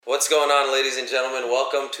What's going on, ladies and gentlemen?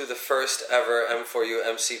 Welcome to the first ever M4U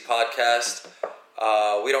Podcast.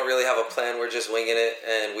 We don't really have a plan, we're just winging it,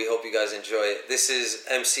 and we hope you guys enjoy it. This is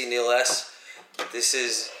MC Neil S. This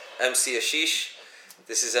is MC Ashish.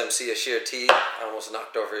 This is MC Ashir T. I almost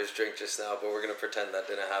knocked over his drink just now, but we're going to pretend that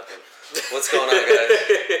didn't happen. What's going on, guys?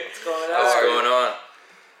 What's going on?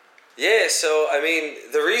 Yeah, so, I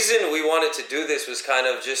mean, the reason we wanted to do this was kind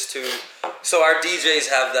of just to... So our DJs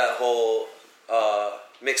have that whole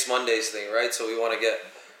Mixed Mondays thing, right? So we want to get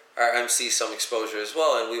our MC some exposure as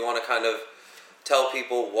well, and we want to kind of tell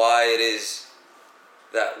people why it is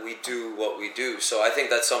that we do what we do. So I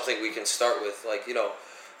think that's something we can start with. Like, you know,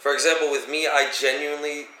 for example, with me, I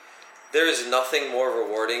genuinely... There is nothing more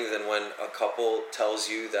rewarding than when a couple tells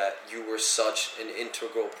you that you were such an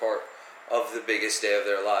integral part of the biggest day of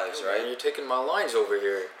their lives, right? Man, you're taking my lines over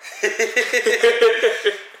here.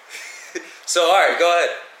 So, all right, go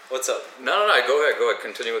ahead. What's up? No, go ahead.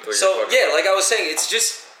 Continue with what you're talking about. about. Like I was saying, it's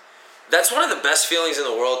just... That's one of the best feelings in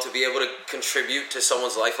the world, to be able to contribute to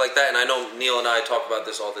someone's life like that. And I know Neil and I talk about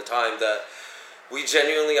this all the time, that we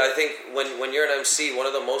genuinely, I think, when you're an MC, one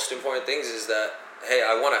of the most important things is that, hey,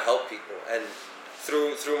 I want to help people. And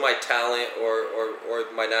through my talent or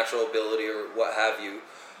my natural ability or what have you,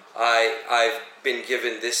 I've been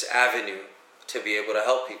given this avenue to be able to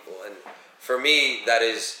help people. And for me, that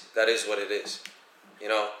is what it is. You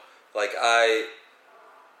know? Like, I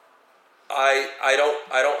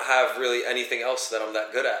don't have really anything else that I'm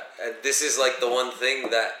that good at. And this is like the one thing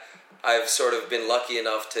that I've sort of been lucky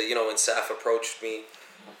enough to, you know, when Saf approached me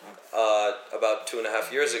about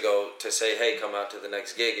 2.5 years ago to say, hey, come out to the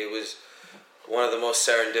next gig, it was one of the most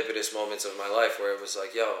serendipitous moments of my life, where it was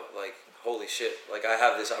like, yo, like, holy shit, like, I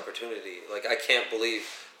have this opportunity. Like, I can't believe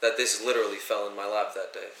that this literally fell in my lap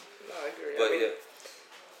that day. No, I agree. But, I mean, yeah.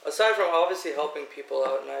 Aside from obviously helping people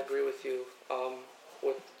out, and I agree with you,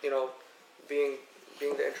 with, you know, being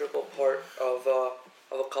the integral part of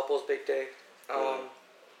a couple's big day.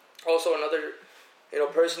 Also, another, you know,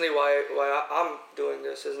 personally, why I'm doing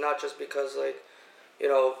this is not just because, like, you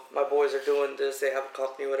know, my boys are doing this, they have a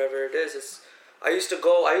company, whatever it is. I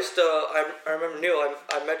remember Neil,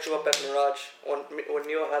 I met you up at Mirage when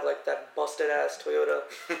Neil had like that busted ass Toyota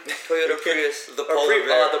Prius, the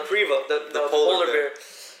Priva, the polar bear.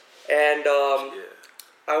 And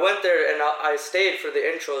I went there and I stayed for the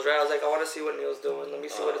intros, right? I was like, I want to see what Neil's doing. Let me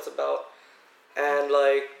see what it's about. And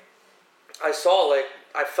like, I felt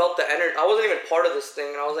the energy. I wasn't even part of this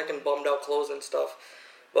thing, and I was like in bummed out clothes and stuff.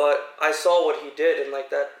 But I saw what he did, and like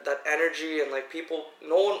that energy, and like people,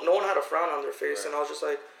 no one had a frown on their face, right. And I was just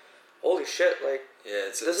like, holy shit, like,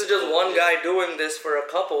 this is just cool, one guy doing this for a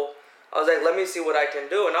couple. I was like, let me see what I can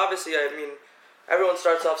do. And obviously, I mean, everyone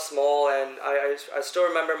starts off small, and I still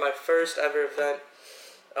remember my first ever event.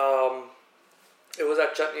 It was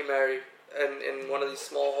at Chutney Mary, and in one of these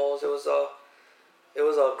small halls. It was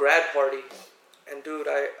a grad party, and dude,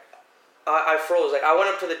 I froze. Like, I went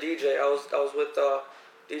up to the DJ. I was with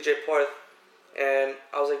DJ Parth, and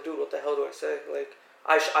I was like, dude, what the hell do I say? Like,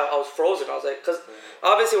 I was frozen. I was like, because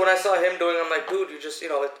obviously when I saw him doing it, I'm like, dude, you just, you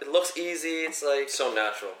know, it looks easy. It's like... So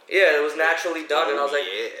natural. Yeah, it was naturally done, and I was like...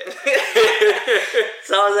 Yeah.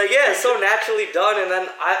 So I was like, yeah, it's so naturally done, and then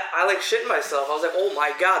I like shit myself. I was like, oh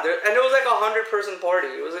my God. And it was like a 100-person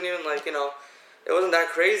party. It wasn't even like, you know, it wasn't that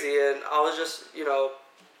crazy, and I was just, you know,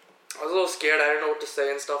 I was a little scared. I didn't know what to say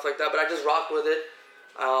and stuff like that, but I just rocked with it.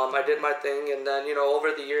 I did my thing, and then, you know,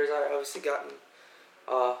 over the years, I obviously gotten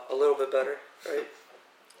a little bit better, right?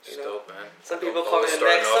 You know, dope, man. Some people call me the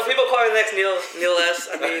next Neil S.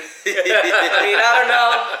 I mean, I don't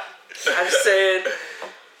know. I'm just saying.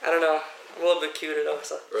 I don't know. I'm a little bit cute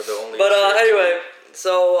also. Or the only. But anyway,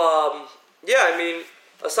 so yeah, I mean,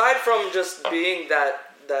 aside from just being that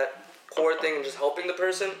core thing and just helping the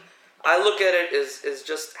person, I look at it as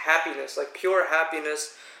just happiness, like pure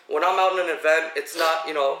happiness. When I'm out in an event, it's not,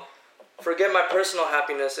 you know, forget my personal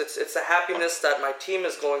happiness. It's the happiness that my team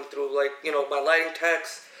is going through. Like, you know, my lighting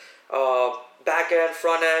techs, back end,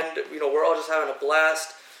 front end, you know, we're all just having a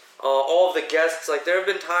blast. All of the guests, like, there have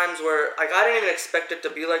been times where, like, I didn't even expect it to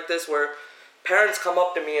be like this, where parents come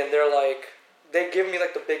up to me and they're like, they give me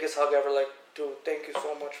like the biggest hug ever, like, dude, thank you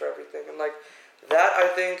so much for everything. And like, that I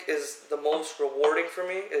think is the most rewarding for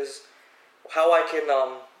me, is how I can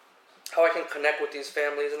connect with these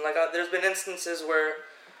families. And like, there's been instances where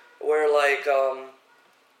like,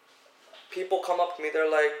 people come up to me, they're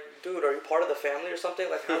like, dude, are you part of the family or something?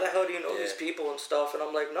 Like, how the hell do you know these people and stuff? And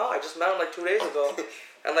I'm like, no, I just met them like 2 days ago.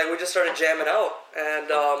 And like, we just started jamming out. And,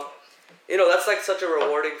 you know, that's like such a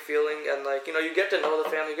rewarding feeling. And like, you know, you get to know the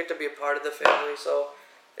family, you get to be a part of the family. So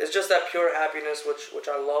it's just that pure happiness, which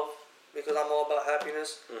I love. because I'm all about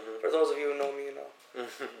happiness. For those of you who know me, you know.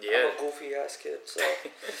 Yeah. I'm a goofy ass kid. So,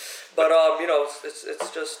 but you know,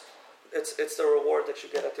 it's just it's the reward that you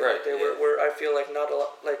get at the end of the day. Where I feel like not a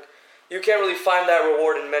lot, like you can't really find that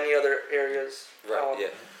reward in many other areas. Right.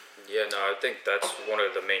 Yeah, no, I think that's one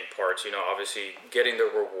of the main parts. You know, obviously getting the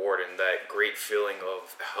reward and that great feeling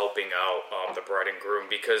of helping out the bride and groom.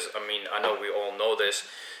 Because, I mean, I know we all know this,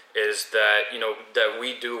 is that, you know, that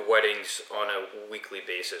we do weddings on a weekly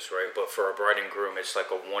basis, right? But for a bride and groom, it's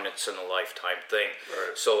like a once-in-a-lifetime thing.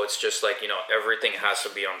 Right. So it's just like, you know, everything has to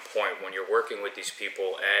be on point when you're working with these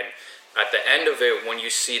people. And at the end of it, when you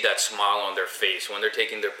see that smile on their face, when they're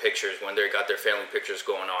taking their pictures, when they got their family pictures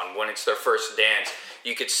going on, when it's their first dance,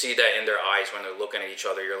 you could see that in their eyes when they're looking at each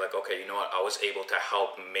other. You're like, okay, you know what? I was able to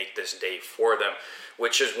help make this day for them,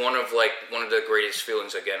 which is one of the greatest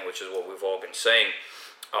feelings, again, which is what we've all been saying.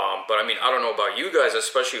 But I mean, I don't know about you guys,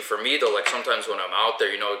 especially for me though, like sometimes when I'm out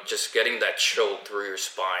there, you know, just getting that chill through your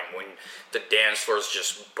spine when the dance floor is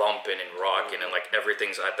just bumping and rocking and like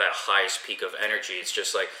everything's at that highest peak of energy. It's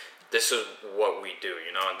just like, this is what we do,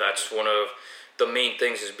 you know, and that's one of the main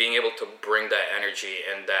things is being able to bring that energy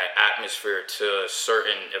and that atmosphere to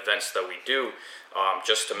certain events that we do,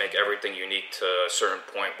 just to make everything unique to a certain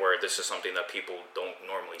point where this is something that people don't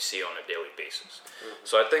normally see on a daily basis.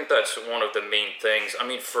 So I think that's one of the main things. I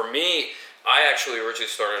mean, for me, I actually originally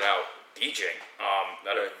started out DJing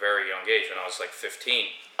at a very young age when I was like 15.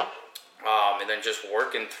 And then just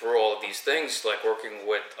working through all of these things, like working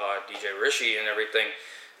with DJ Rishi and everything,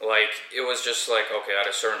 like it was just like, okay, at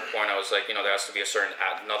a certain point I was like, you know, there has to be a certain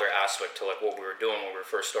another aspect to like what we were doing when we were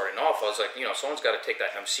first starting off. I was like, you know, someone's got to take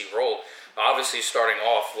that MC role. Obviously starting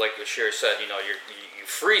off, like Ashir said, you know, you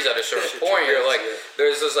freeze at a certain point. You're like,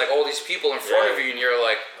 there's just like all these people in front of you and you're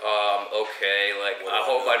like, okay, like I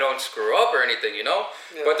hope I don't screw up or anything, you know.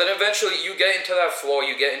 But then eventually you get into that flow,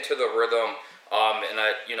 you get into the rhythm. And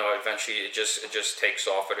you know, eventually it just takes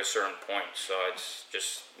off at a certain point. So it's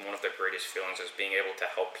just one of the greatest feelings is being able to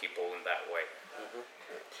help people in that way.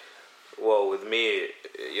 Well, with me,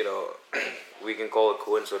 you know, we can call it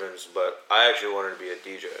coincidence, but I actually wanted to be a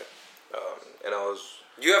DJ, and I was.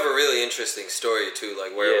 You have a really interesting story too,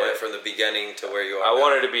 like where it went from the beginning to where you are. I now.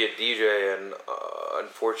 wanted to be a DJ, and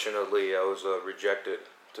unfortunately, I was rejected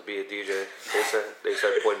to be a DJ. They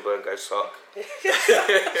said point blank, I suck.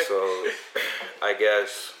 So, I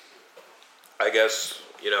guess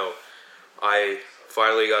you know, I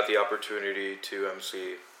finally got the opportunity to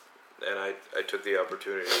MC, and I took the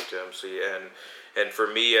opportunity to MC, and for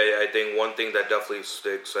me, I think one thing that definitely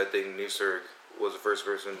sticks. I think Nisarg was the first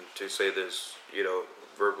person to say this, you know,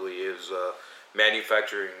 verbally, is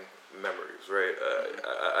manufacturing memories, right?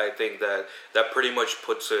 I think that pretty much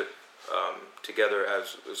puts it together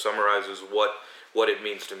as summarizes what it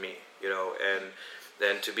means to me, you know, and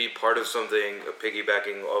then to be part of something,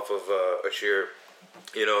 piggybacking off of Ashir,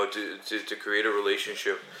 you know, to create a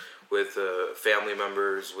relationship with family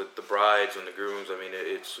members, with the brides and the grooms. I mean,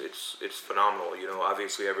 it's phenomenal. You know,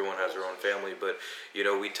 obviously everyone has their own family, but you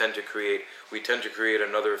know, we tend to create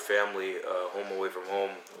another family, home away from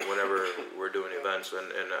home, whenever we're doing events,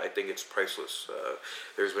 and I think it's priceless.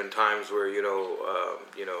 There's been times where you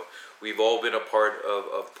know, we've all been a part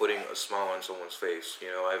of putting a smile on someone's face. You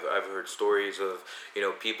know, I've heard stories of, you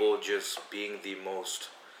know, people just being the most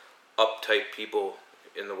uptight people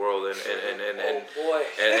in the world, and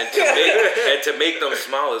to make them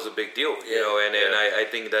smile is a big deal, you know, and I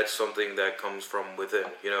think that's something that comes from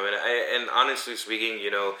within, you know, and honestly speaking,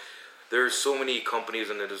 you know, there's so many companies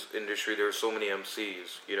in this industry, there's so many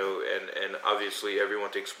MCs, you know, and obviously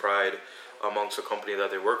everyone takes pride amongst the company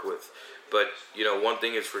that they work with, but you know, one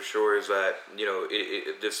thing is for sure is that, you know,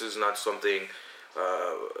 this is not something.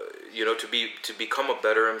 You know, to become a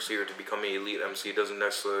better MC or to become an elite MC doesn't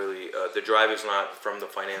necessarily, the drive is not from the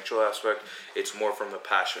financial aspect, it's more from the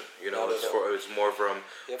passion, you know, it's more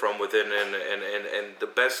from within, and the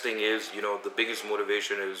best thing is, you know, the biggest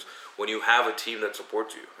motivation is when you have a team that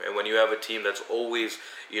supports you, and when you have a team that's always,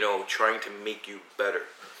 you know, trying to make you better,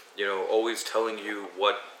 you know, always telling you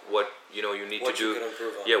what you know you need to do,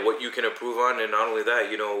 what you can improve on, and not only that,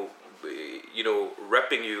 you know,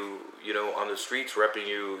 repping you, you know, on the streets, repping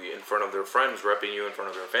you in front of their friends, repping you in front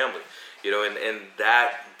of their family, you know, and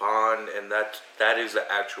that bond, and that is the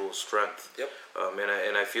actual strength.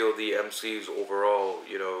 And I feel the MCs overall,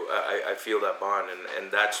 you know, I feel that bond,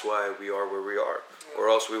 and that's why we are where we are, or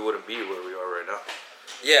else we wouldn't be where we are right now.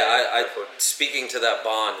 Yeah, I speaking to that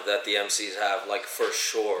bond that the MCs have, like, for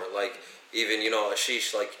sure, like, even, you know, Ashish,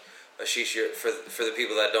 for the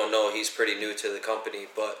people that don't know, he's pretty new to the company,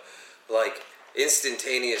 but, like,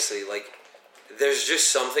 instantaneously, like, there's just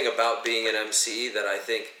something about being an MC that I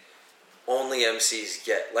think only MCs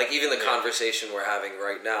get. Like even the conversation we're having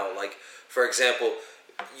right now. Like for example,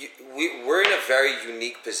 we're in a very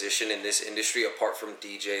unique position in this industry, apart from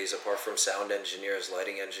DJs, apart from sound engineers,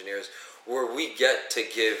 lighting engineers, where we get to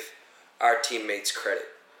give our teammates credit.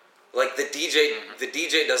 Like the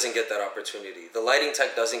DJ doesn't get that opportunity. The lighting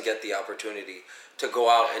tech doesn't get the opportunity to go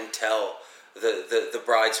out and tell the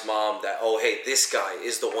bride's mom that, oh, hey, this guy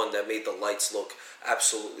is the one that made the lights look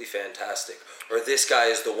absolutely fantastic. Or this guy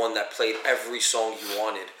is the one that played every song you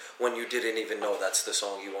wanted when you didn't even know that's the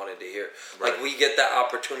song you wanted to hear. Right. Like we get that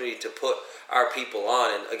opportunity to put our people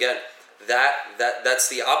on. And again, that's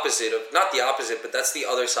the opposite of, not the opposite, but that's the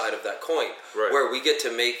other side of that coin. Right. Where we get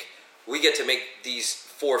to make these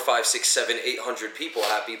 4, 5, 6, 7, 800 people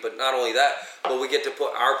happy, but not only that, but we get to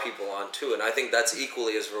put our people on too, and I think that's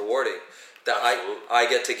equally as rewarding. That I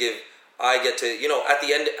get to, you know, at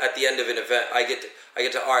the end of an event, I get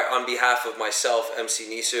to all right, on behalf of myself, MC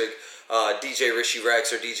Nisig, DJ Rishi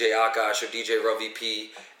Rex, or DJ Akash, or DJ Ravi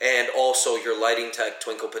P, and also your lighting tech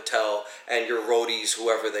Twinkle Patel, and your roadies,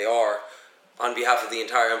 whoever they are. On behalf of the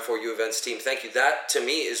entire M4U events team, thank you. That, to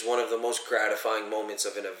me, is one of the most gratifying moments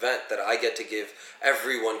of an event, that I get to give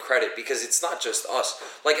everyone credit, because it's not just us.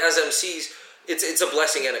 Like, as MCs, it's a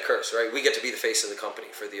blessing and a curse, right? We get to be the face of the company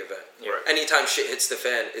for the event. Right. Anytime shit hits the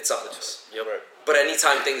fan, it's on us. Yep. Right. But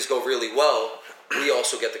anytime things go really well, we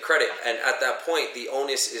also get the credit. And at that point, the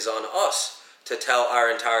onus is on us to tell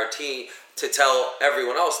our entire team, to tell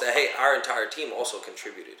everyone else that, hey, our entire team also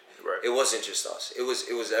contributed. Right. It wasn't just us. It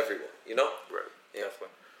was everyone. You know. Right. Yeah.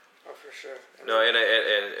 Oh, for sure. No,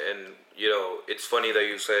 and you know, it's funny that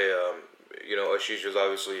you say, you know, Ashish is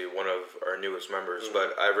obviously one of our newest members,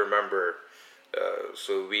 but I remember,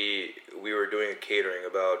 so we were doing a catering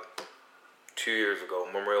about 2 years ago,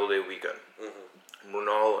 Memorial Day weekend,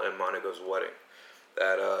 Munal and Monica's wedding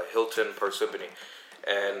at Hilton Parsippany.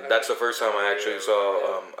 And that's the first time I actually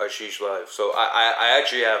saw Ashish live. So I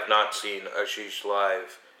actually have not seen Ashish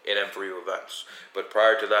live in M4U events, but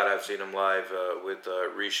prior to that, I've seen him live with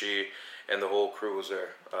Rishi, and the whole crew was there.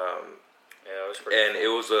 Yeah, it was pretty and cool.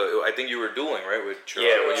 It was I think you were dueling, right, with Chirag.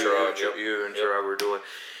 Yeah, with Chirag. You and Chirag were dueling,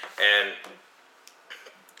 and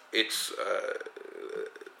it's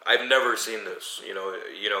I've never seen this. You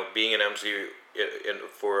know, being an MC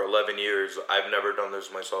for 11 years, I've never done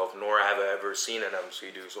this myself, nor have I ever seen an MC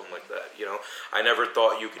do something like that. You know, I never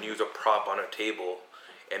thought you can use a prop on a table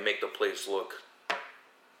and make the place look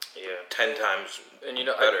 10 times and you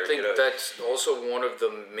know better. I think that's also one of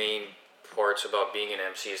the main parts about being an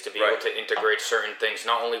MC, is to be able to integrate certain things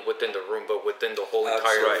not only within the room but within the whole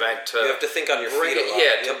entire event. You have to think on your feet a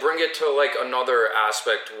lot. To bring it to like another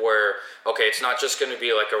aspect where, okay, it's not just going to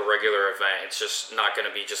be like a regular event. It's just not going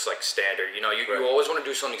to be just like standard. You know, you always want to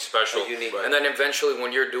do something special. Unique. And then eventually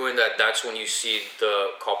when you're doing that, that's when you see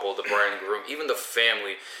the couple, the bride and groom, even the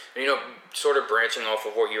family. And, you know, sort of branching off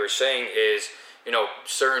of what you were saying is, you know,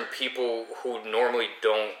 certain people who normally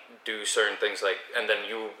don't do certain things, like, and then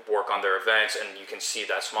you work on their events and you can see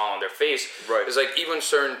that smile on their face. Right. It's like even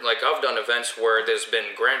certain, like I've done events where there's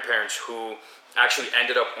been grandparents who actually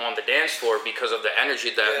ended up on the dance floor because of the energy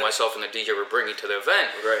that myself and the DJ were bringing to the event.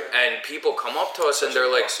 Right. And people come up to us and they're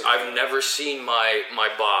like, I've never seen my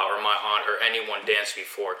ba or my aunt or anyone dance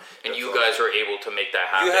before, and you guys are able to make that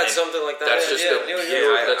happen. You had something like that. That's just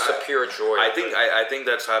that's the pure joy. I think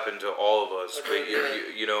that's happened to all of us. But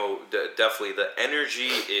you know, definitely the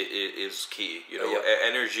energy is key. You know,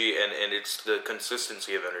 energy and it's the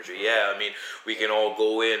consistency of energy. Yeah, I mean, we can all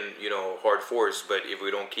go in, you know, hard force, but if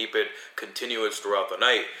we don't keep it continuous throughout the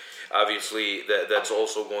night, obviously that's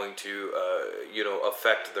also going to you know,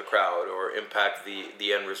 affect the crowd or impact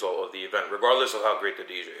the end result of the event, regardless of how great the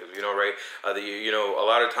DJ is. You know, right? You know, a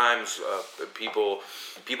lot of times people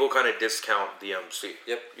kind of discount the MC.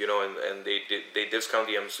 Yep. You know, and they discount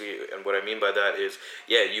the MC, and what I mean by that is,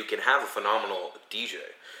 yeah, you can have a phenomenal DJ,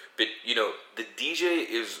 but you know, the DJ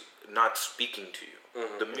is not speaking to you.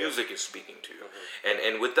 The music is speaking to you,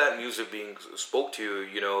 and with that music being spoke to you,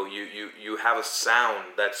 you know, you have a sound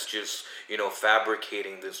that's just, you know,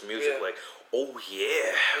 fabricating this music, like, oh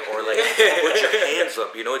yeah, or like put your hands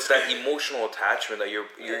up. You know, it's that emotional attachment that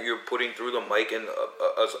you're putting through the mic and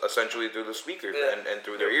essentially through the speakers and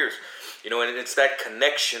through their ears. You know, and it's that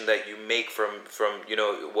connection that you make from you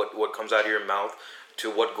know, what comes out of your mouth to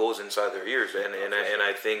what goes inside their ears, and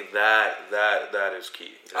I think that is key.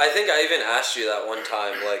 You know? I think I even asked you that one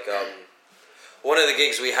time, like one of the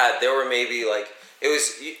gigs we had, there were maybe like, it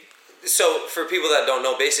was, so for people that don't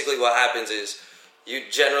know, basically what happens is, you,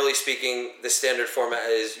 generally speaking, the standard format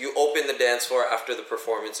is you open the dance floor after the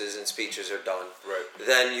performances and speeches are done. Right.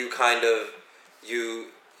 Then you kind of, you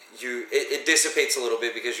it dissipates a little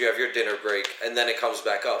bit because you have your dinner break and then it comes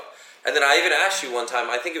back up. And then I even asked you one time,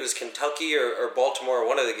 I think it was Kentucky or Baltimore or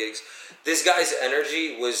one of the gigs, this guy's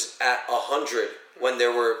energy was at 100 when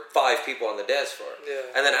there were 5 people on the dance floor. Yeah.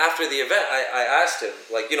 And then after the event, I asked him,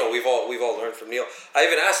 like, you know, we've all learned from Neil. I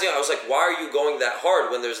even asked Neil, I was like, why are you going that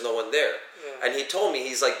hard when there's no one there? Yeah. And he told me,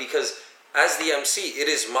 he's like, because as the MC, it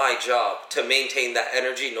is my job to maintain that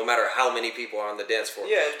energy no matter how many people are on the dance floor.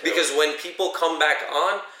 Yeah. Because when people come back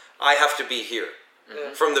on, I have to be here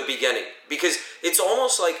from the beginning. Because it's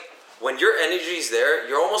almost like when your energy's there,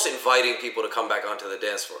 you're almost inviting people to come back onto the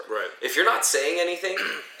dance floor. Right. If you're not saying anything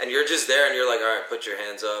and you're just there and you're like, all right, put your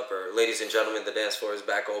hands up, or ladies and gentlemen, the dance floor is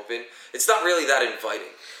back open, it's not really that inviting.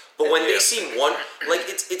 But when they see one, like,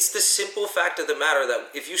 it's the simple fact of the matter that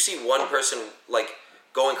if you see one person, like,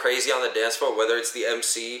 going crazy on the dance floor, whether it's the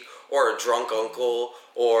MC or a drunk uncle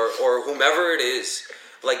or whomever it is,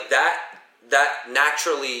 like, that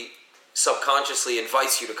naturally, subconsciously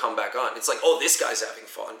invites you to come back on. It's like, oh, this guy's having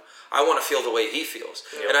fun. I want to feel the way he feels.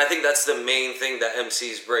 Yep. And I think that's the main thing that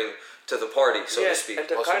MCs bring to the party, so to speak. And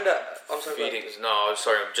to kind of, I'm sorry.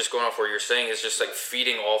 I'm just going off what you're saying. It's just like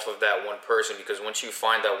feeding off of that one person, because once you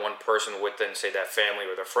find that one person within, say, that family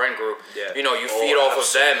or the friend group, you know, you feed off of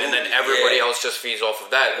them, and then everybody else just feeds off of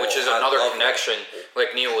that, which is another connection.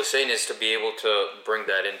 Like Neil was saying, is to be able to bring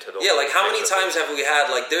that into the like how many times have we had,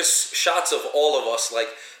 like, there's shots of all of us, like,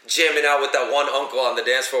 jamming out with that one uncle on the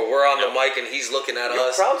dance floor. We're on the mic and he's looking at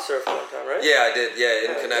us. You crowd surfed one time, right? Yeah, I did. Yeah,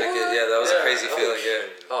 in Connecticut. Yeah, that was a crazy feeling. Yeah.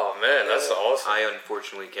 Oh man, that's awesome. I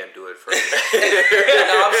unfortunately can't do it for you.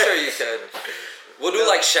 No, I'm sure you can. We'll do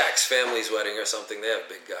like Shaq's family's wedding or something. They have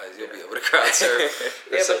big guys. You'll be able to crowd surf.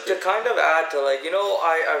 But to kind of add to, like, you know,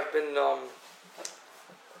 I've been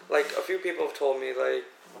like, a few people have told me, like,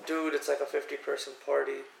 dude, it's like a 50-person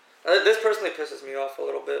party. This personally pisses me off a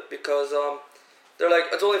little bit because they're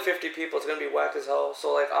like, it's only 50 people, it's gonna be whack as hell,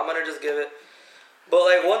 so, like, I'm gonna just give it. But,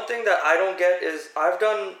 like, one thing that I don't get is I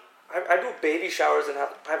do baby showers and I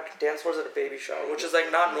have dance floors at a baby shower, which is,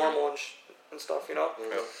 like, not normal and stuff, you know.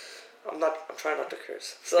 I'm trying not to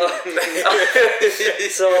curse. So,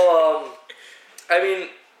 I mean,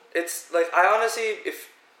 it's like, I honestly,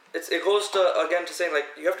 it goes to, again, to saying, like,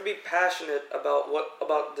 you have to be passionate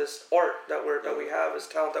about this art that we have, this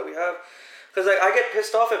talent that we have. Because, like, I get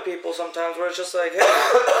pissed off at people sometimes where it's just like, hey,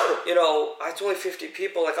 you know, it's only 50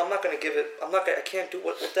 people. Like, I'm not going to give it, I can't do,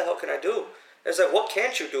 what the hell can I do? It's like, what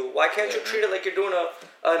can't you do? Why can't you treat it like you're doing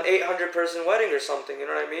an 800-person wedding or something, you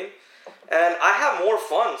know what I mean? And I have more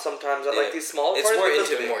fun sometimes at, like, these small parties. It's more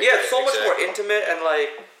intimate. It's so much more intimate. And,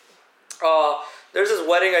 like, there's this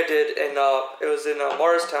wedding I did in, it was in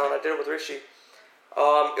Morristown. I did it with Rishi.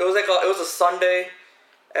 It was a Sunday.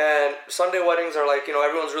 And Sunday weddings are like, you know,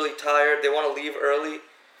 everyone's really tired. They want to leave early.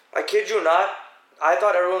 I kid you not, I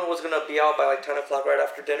thought everyone was going to be out by like 10 o'clock right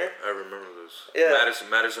after dinner. I remember this. Yeah.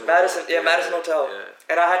 Madison Hotel. Yeah.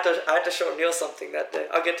 And I had to show Neil something that day.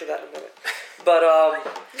 I'll get to that in a minute. But I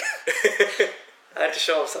had to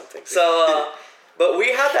show him something. So, but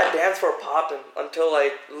we had that dance floor popping until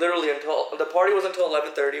the party was until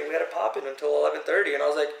 11:30, and we had it popping until 11:30. And I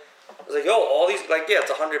was like, yo, all these, like, yeah, it's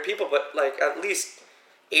 100 people, but like at least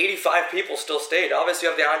 85 people still stayed. Obviously,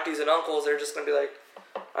 you have the aunties and uncles. They're just going to be like,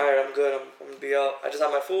 all right, I'm good. I'm going to be out. I just have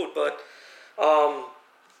my food. But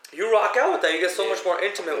you rock out with that. You get so much more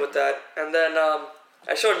intimate with that. And then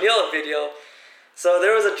I showed Neil a video. So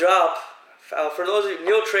there was a drop. For those of you,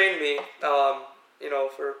 Neil trained me, you know,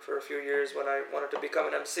 for a few years when I wanted to become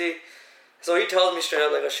an MC. So he tells me straight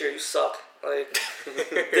up, like, Ashir, you suck. Like,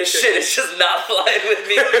 this shit is just not flying with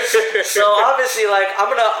me. So obviously, like,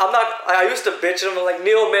 I used to bitch him. I'm like,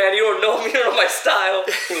 Neil, man, you don't know me, you don't know my style.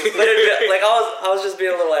 But like, I was just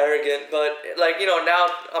being a little arrogant. But, like, you know, now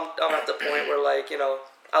I'm at the point where, like, you know,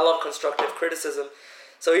 I love constructive criticism.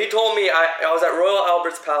 So he told me I was at Royal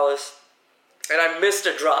Albert's Palace, and I missed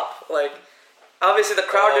a drop. Like, obviously the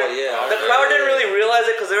crowd didn't really realize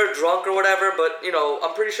it because they were drunk or whatever. But, you know,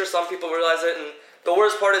 I'm pretty sure some people realize it. And the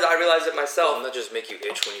worst part is I realized it myself. Doesn't that just make you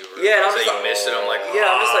itch when you realize that you missed it? I'm like, I'm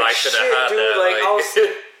just like, I should have had dude, that. Like, I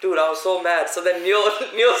was so mad. So then Neil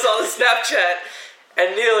saw the Snapchat,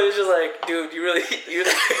 and Neil was just like, dude, you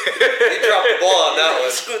dropped the ball on that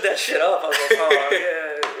one. Screwed that shit up. I was like, oh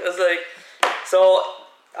yeah. It was like, so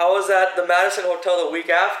I was at the Madison Hotel the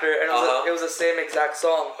week after, and it was the same exact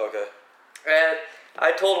song. Okay. And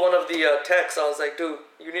I told one of the techs, I was like, dude,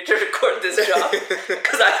 you need to record this drop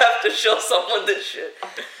because I have to show someone this shit.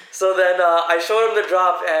 So then I showed him the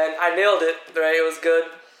drop and I nailed it, right? It was good.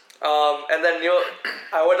 And then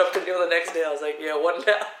I went up to Neil the next day. I was like, yeah, what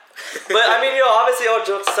now? But I mean, obviously all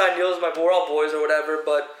jokes aside, we're all boys or whatever,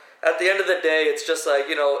 but at the end of the day, it's just like,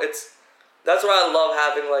 you know, that's why I love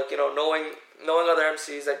having, like, you know, knowing other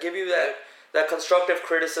MCs that give you that constructive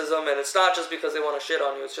criticism, and it's not just because they want to shit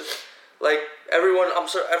on you. It's just like everyone. I'm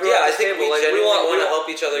sorry, everyone. Yeah, at I this think table, we like, genuinely want to help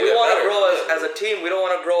each other. We want to grow Yeah. as a team. We don't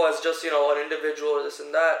want to grow as just, you know, an individual or this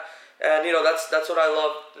and that. And, you know, that's what I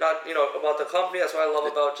love. Not, you know, about the company. That's what I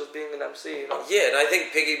love about just being an MC. You know. Yeah, and I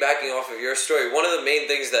think piggybacking off of your story, one of the main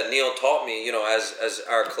things that Neil taught me, you know, as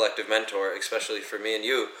our collective mentor, especially for me and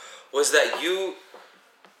you, was that you.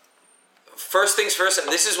 First things first, and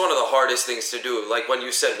this is one of the hardest things to do. Like when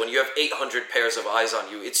you said, when you have 800 pairs of eyes on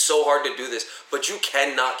you, it's so hard to do this, but you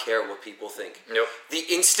cannot care what people think. Yep. The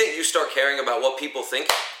instant you start caring about what people think,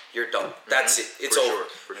 you're done. That's it. It's For over. sure,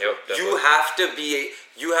 for sure. Yep,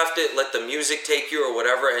 You have to let the music take you or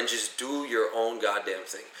whatever and just do your own goddamn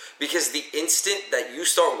thing. Because the instant that you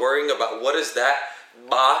start worrying about what is that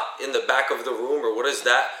ba in the back of the room or what is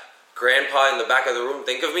that grandpa in the back of the room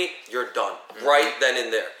think of me, you're done. Right then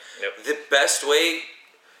and there. Yep. The best way,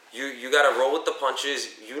 you gotta roll with the punches.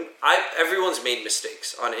 Everyone's made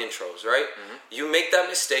mistakes on intros, right? You make that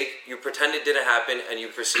mistake, you pretend it didn't happen, and you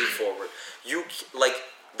proceed forward.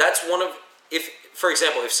 That's one of, for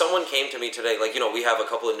example, if someone came to me today, like, you know, we have a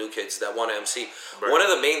couple of new kids that want to MC. Right. One of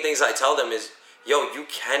the main things I tell them is, yo, you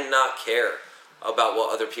cannot care about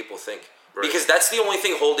what other people think. Right. Because that's the only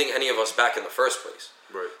thing holding any of us back in the first place.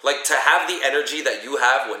 Right. Like, to have the energy that you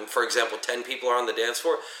have when, for example, 10 people are on the dance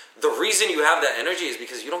floor, the reason you have that energy is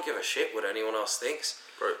because you don't give a shit what anyone else thinks.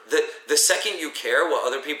 Right. The second you care what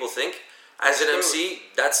other people think, as an MC,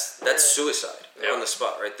 that's suicide on the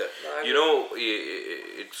spot right there. You know,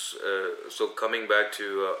 it's so coming back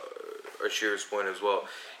to Ashir's point as well.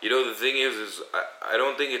 You know, the thing is I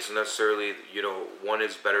don't think it's necessarily, you know, one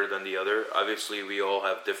is better than the other. Obviously, we all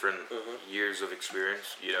have different years of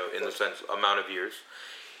experience, you know, in the sense amount of years.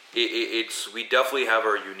 We definitely have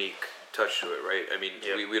our unique touch to it, right? I mean,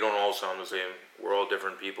 we don't all sound the same. We're all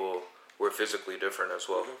different people. We're physically different as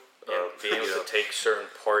well. Being able to take certain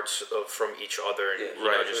parts from each other and you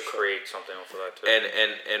know, just create something off of that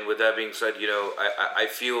too. And with that being said, you know, I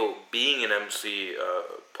feel being an MC,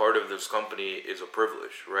 part of this company is a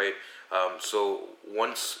privilege, right? So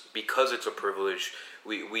because it's a privilege,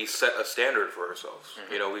 we set a standard for ourselves.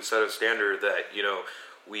 You know, we set a standard that, you know,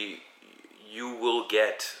 you will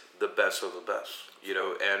get the best of the best, you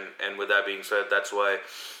know, and with that being said, that's why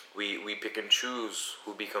we pick and choose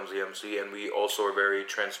who becomes the MC, and we also are very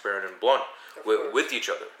transparent and blunt with each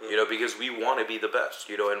other, you know, because we want to be the best,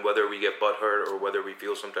 you know, and whether we get butthurt or whether we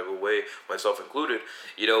feel some type of way, myself included,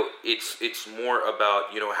 you know, it's more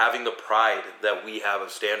about, you know, having the pride that we have a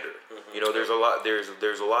standard. You know, there's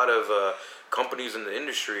a lot of companies in the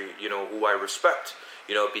industry, you know, who I respect,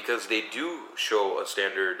 you know, because they do show a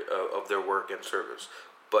standard of their work and service.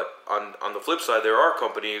 But on the flip side, there are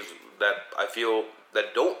companies that I feel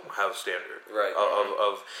that don't have standard, right?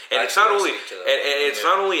 And it's not only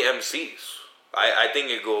not only MCs. I think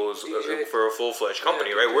it goes for a full-fledged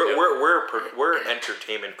company, right? We're an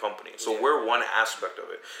entertainment company, so we're one aspect of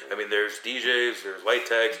it. I mean, there's DJs, there's light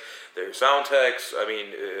techs, there's sound techs. I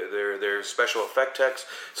mean, there's special effect techs.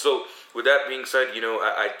 So with that being said, you know,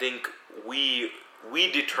 I think we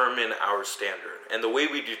determine our standard, and the way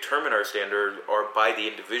we determine our standard are by the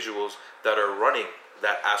individuals that are running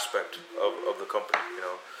that aspect of the company, you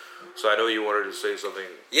know. So I know you wanted to say something.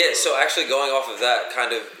 Yeah, so actually going off of that,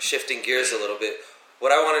 kind of shifting gears a little bit,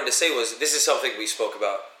 what I wanted to say was, this is something we spoke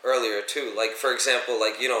about earlier too. Like, for example,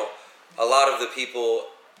 like, you know, a lot of people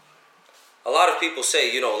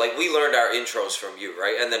say, you know, like, we learned our intros from you,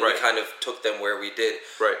 right? And then we kind of took them where we did.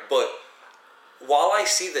 Right. But while I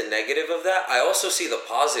see the negative of that, I also see the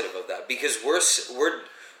positive of that, because we're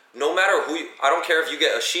no matter who I don't care if you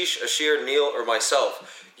get Ashish, Ashir, Neil, or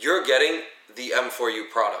myself, you're getting the M4U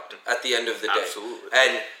product at the end of the day. Absolutely.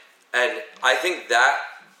 And I think that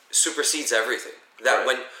supersedes everything. That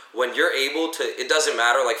when you're able to, it doesn't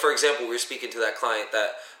matter. Like, for example, we were speaking to that client,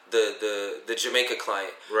 that the Jamaica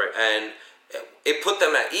client, right? And it put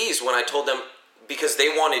them at ease when I told them, because they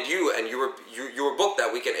wanted you and you were booked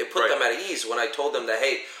that weekend. It put them at ease when I told them that,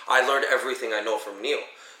 hey, I learned everything I know from Neil,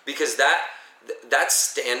 because that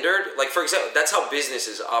standard, like, for example, that's how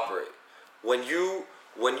businesses operate. When you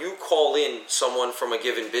call in someone from a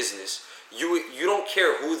given business, you don't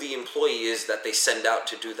care who the employee is that they send out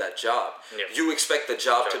to do that job. Yeah. You expect the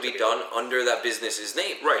job to be done under that business's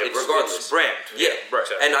name, right? Regardless, it's brand. Yeah, right.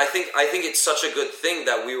 And I think it's such a good thing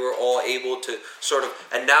that we were all able to sort of,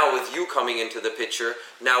 and now with you coming into the picture,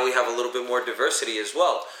 now we have a little bit more diversity as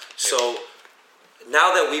well. So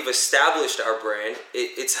now that we've established our brand,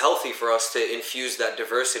 it's healthy for us to infuse that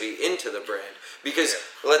diversity into the brand. Because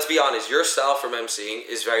let's be honest, your style from emceeing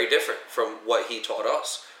is very different from what he taught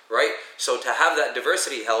us, right? So to have that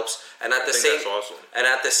diversity helps, and at the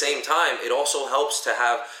same time, it also helps to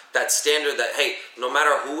have that standard that, hey, no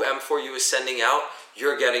matter who M4U is sending out,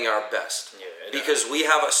 you're getting our best. Because we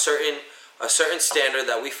have a certain standard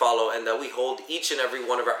that we follow and that we hold each and every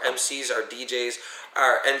one of our MCs, our DJs,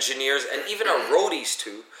 our engineers, and even our roadies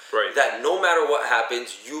too. Right. That no matter what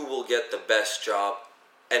happens, you will get the best job.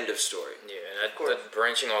 End of story. Yeah, and that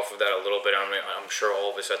branching off of that a little bit, I'm sure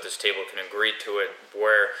all of us at this table can agree to it,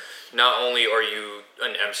 where not only are you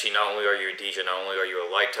an MC, not only are you a DJ, not only are you a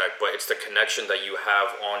light tech, but it's the connection that you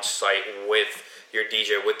have on site with your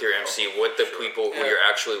DJ, with your MC, with the people who you're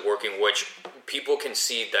actually working, which people can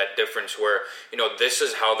see that difference where, this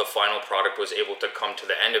is how the final product was able to come to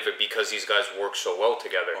the end of it because these guys work so well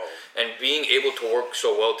together. And being able to work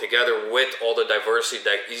so well together with all the diversity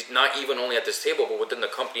that is not even only at this table, but within the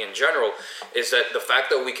company in general, is that the fact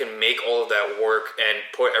that we can make all of that work and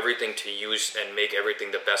put everything to use and make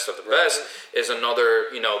everything the best of the best is another,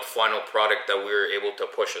 final product that we're able to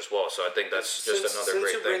push as well. So I think that's just another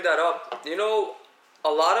great thing. Since you bring that up,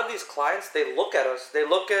 a lot of these clients, they look at us. They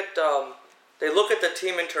look at the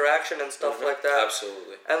team interaction and stuff like that.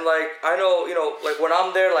 Absolutely. And I know, like when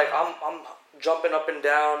I'm there, like I'm jumping up and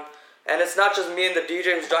down, and it's not just me and the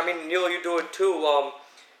DJ who's. I mean, Neil, you do it too.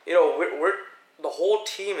 We're the whole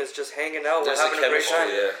team is just hanging out. We're having a great time.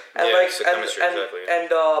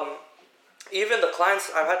 And even the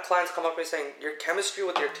clients, I've had clients come up to me saying, your chemistry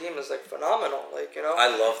with your team is phenomenal.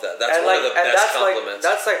 I love that. That's one of the best compliments.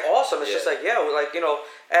 That's awesome. It's just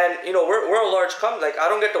we're a large company. I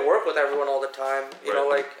don't get to work with everyone all the time.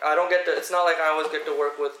 I don't get to. It's not like I always get to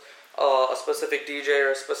work with a specific DJ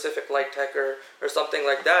or a specific light tech or something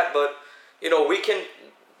like that. But we can.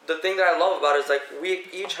 The thing that I love about it is we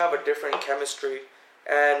each have a different chemistry,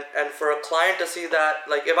 and for a client to see that,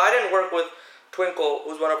 if I didn't work with Twinkle,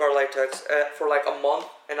 who's one of our light techs, for a month,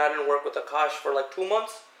 and I didn't work with Akash for 2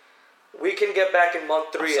 months, we can get back in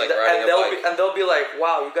month 3, and they'll be like,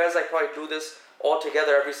 wow, you guys probably do this all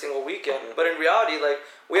together every single weekend. But in reality,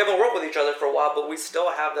 we haven't worked with each other for a while, but we still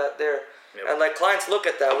have that there. Yep. And clients look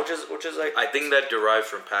at that, which is I think that derives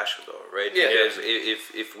from passion, though, right? Yeah. Because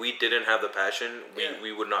if we didn't have the passion,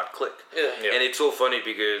 we would not click. Yeah. And it's so funny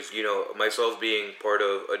because myself being part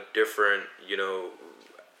of a different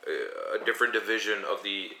a different division of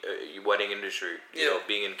the wedding industry,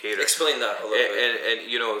 being in catering. Explain that a little bit.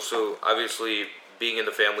 And so obviously being in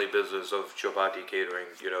the family business of Chapati Catering,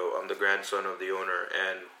 I'm the grandson of the owner,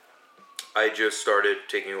 and I just started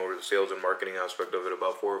taking over the sales and marketing aspect of it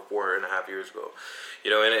about four and a half years ago,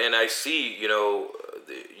 and I see,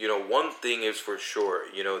 one thing is for sure,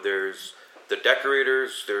 there's the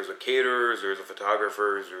decorators, there's the caterers, there's the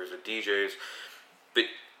photographers, there's the DJs, but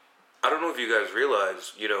I don't know if you guys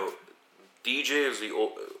realize, DJ is the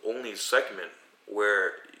only segment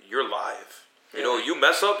where you're live. You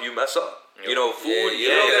mess up, you mess up. Food, you don't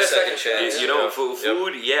get a second chance.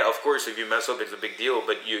 Food, of course, if you mess up, it's a big deal,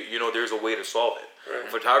 but there's a way to solve it. Right.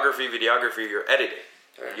 Photography, videography, you're editing.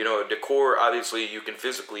 Right. Decor, obviously, you can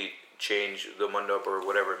physically change the mandap or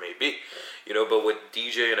whatever it may be. But with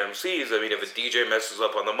DJ and MCs, I mean, if a DJ messes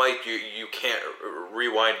up on the mic, you can't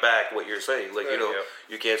rewind back what you're saying.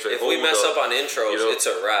 You can't say. If we mess up on intros, it's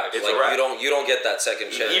a wrap. It's a wrap. You don't get that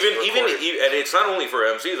second chance. Even, and it's not only for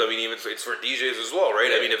MCs. I mean, even it's for DJs as well,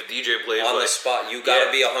 right? Yeah. I mean, if a DJ plays on the spot, you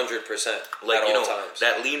gotta be 100% at all times.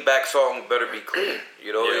 That lean back song better be clean.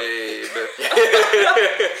 You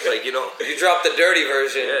drop the dirty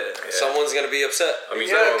version, someone's gonna be upset. I mean,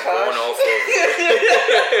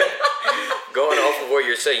 going off of what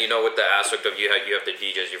you're saying, with the aspect of you have the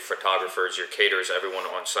DJs, your photographers, your caterers, everyone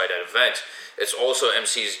on site at events. It's also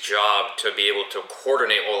MC's job to be able to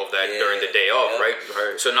coordinate all of that during the day of, right?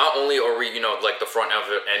 So not only are we, the front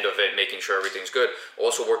end of it, making sure everything's good,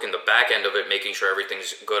 also working the back end of it, making sure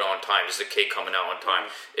everything's good on time. Is the cake coming out on time?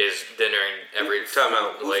 Is dinner and every time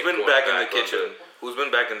out? Who's been back in the kitchen? Who's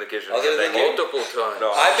been back in the kitchen? Multiple times.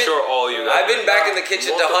 No, I'm sure all you guys. I've been back in the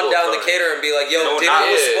kitchen to hunt down the caterer and be like, yo, dinner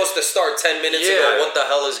was supposed to start 10 minutes ago. What the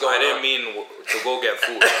hell is going on? I didn't mean to go get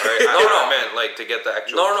food, right? I meant to get the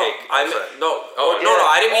actual cake. I didn't mean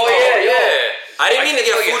I didn't mean to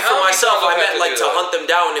get food for myself. I meant to hunt them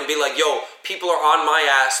down and be like, yo, people are on my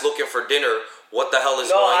ass looking for dinner. What the hell is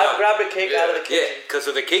going on? No, I grabbed a cake out of the kitchen. Yeah, because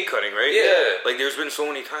of the cake cutting, right? Yeah. There's been so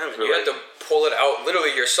many times where you had to pull it out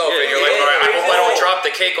literally yourself, and you're like, all right, I hope I don't drop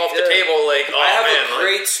the cake off the table. I have a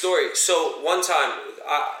great story. So one time,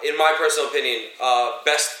 in my personal opinion,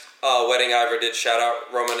 best wedding I ever did. Shout out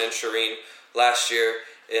Roman and Shireen. last year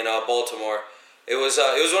in Baltimore. It was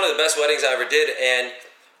one of the best weddings I ever did, and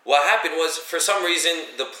what happened was, for some reason,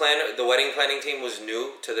 the wedding planning team was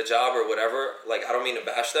new to the job or whatever. Like, I don't mean to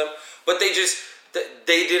bash them, but they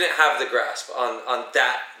didn't have the grasp on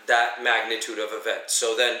that magnitude of event.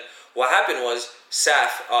 So then what happened was Saf,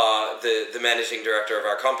 the managing director of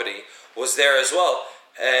our company, was there as well.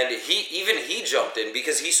 And he jumped in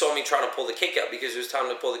because he saw me trying to pull the cake out, because it was time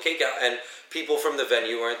to pull the cake out, and people from the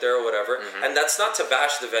venue weren't there or whatever. Mm-hmm. And that's not to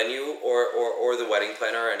bash the venue or the wedding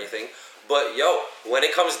planner or anything. But when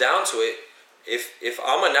it comes down to it, if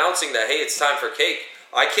I'm announcing that, hey, it's time for cake,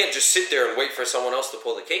 I can't just sit there and wait for someone else to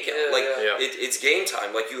pull the cake out. It's game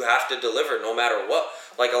time. Like, you have to deliver no matter what.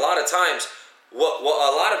 Like, a lot of times, what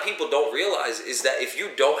a lot of people don't realize is that if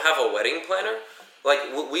you don't have a wedding planner, like,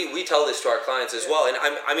 we tell this to our clients as well, and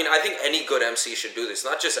I think any good MC should do this,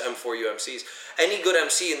 not just M4U MCs. Any good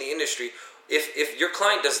MC in the industry, if your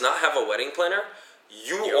client does not have a wedding planner,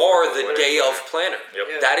 you are the day of planner.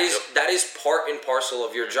 Yep. That is part and parcel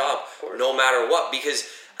of your job, no matter what. Because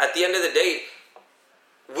at the end of the day,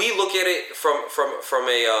 we look at it from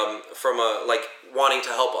a like wanting to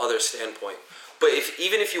help others standpoint. But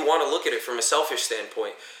even if you want to look at it from a selfish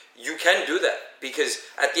standpoint, you can do that, because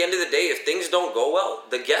at the end of the day, if things don't go well,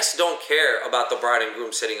 the guests don't care about the bride and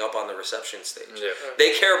groom sitting up on the reception stage. Yeah.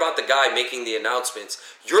 They care about the guy making the announcements.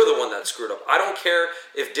 You're the one that screwed up. I don't care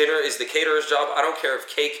if dinner is the caterer's job. I don't care if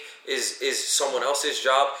cake is someone else's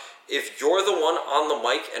job. If you're the one on the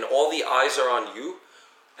mic and all the eyes are on you,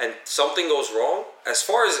 and something goes wrong, as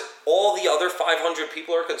far as all the other 500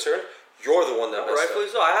 people are concerned, you're the one that messed up. Rightfully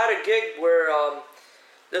so. I had a gig where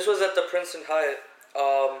this was at the Princeton Hyatt.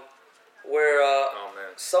 Where I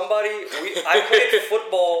played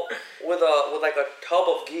football with like a tub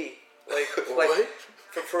of ghee, like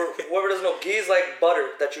for whoever doesn't know, ghee is like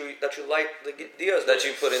butter that you light the dias that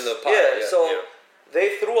you put in the pot. Yeah,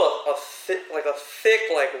 they threw a thick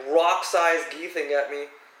like rock sized ghee thing at me,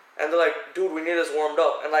 and they're like, "Dude, we need this warmed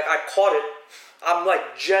up," and like I caught it. I'm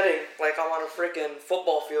like jetting like I'm on a freaking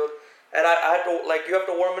football field. And I had to, like, you have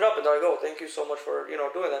to warm it up. And they're like, oh, thank you so much for,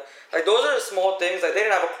 doing that. Like, those are the small things. Like, they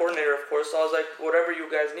didn't have a coordinator, of course. So I was like, whatever you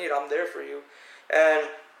guys need, I'm there for you. And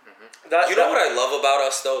what I love about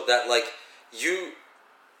us, though? That,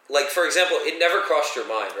 for example, it never crossed your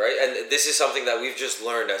mind, right? And this is something that we've just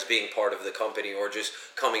learned as being part of the company or just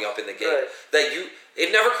coming up in the game. Right. It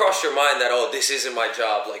never crossed your mind that, this isn't my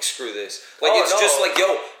job, like, screw this. Like, just like,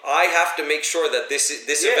 I have to make sure that this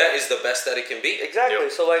event is the best that it can be. Exactly. Yep.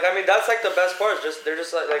 So, like, I mean, that's, like, the best part. They're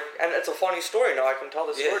just, like, and it's a funny story now. I can tell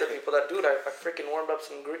the story to people that, dude, I freaking warmed up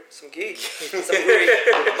some ghee. Some ghee.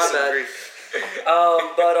 My bad.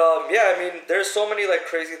 I mean, there's so many, like,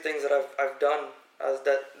 crazy things that I've done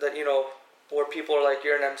that where people are like,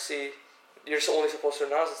 you're an MC, you're only supposed to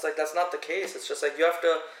announce. It's like, that's not the case. It's just like, you have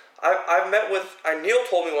to. I've met with. Neil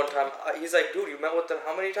told me one time. He's like, dude, you met with them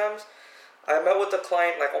how many times? I met with the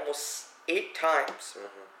client like almost 8 times.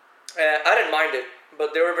 Mm-hmm. And I didn't mind it,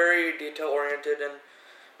 but they were very detail oriented. And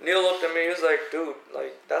Neil looked at me. He was like, dude,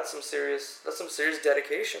 like that's some serious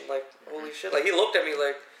dedication. Like, holy shit. Like, he looked at me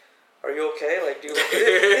like, are you okay? Like, he's like, do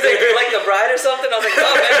you like the bride or something? I was like,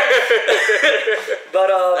 no, man. But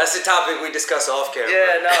that's the topic we discuss off camera.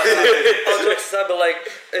 Yeah, no. But like,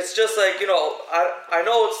 it's just like, I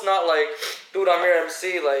know it's not like, dude, I'm your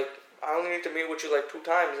MC. Like, I only need to meet with you like 2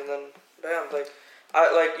 times, and then bam. Like, I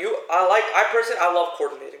love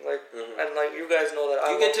coordinating. Like, and like you guys know that.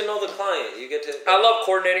 You get to know the client. I love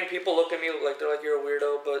coordinating. People look at me like they're like, you're a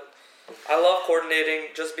weirdo, but I love coordinating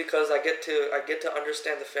just because I get to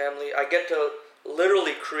understand the family. I get to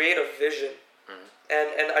literally create a vision. Mm-hmm.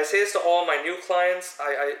 And I say this to all my new clients.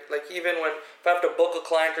 I like, even if I have to book a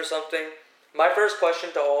client or something, my first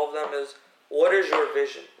question to all of them is, what is your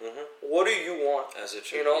vision? Mm-hmm. What do you want? As it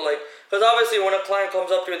should like, because obviously when a client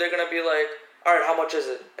comes up to you, they're going to be like, all right, how much is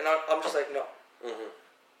it? And I'm just like, no. Mm-hmm.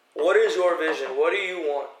 What is your vision? What do you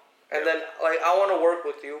want? And then, like, I want to work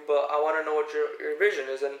with you, but I want to know what your vision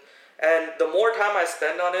is. And the more time I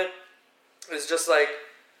spend on it, is just like,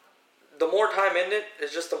 the more time in it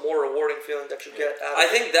is just the more rewarding feeling that you get out of it. I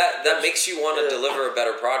think that makes you want to deliver a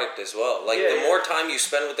better product as well. Like, the more time you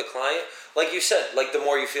spend with the client, like you said, like, the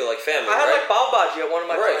more you feel like family. I had like pav bhaji at one of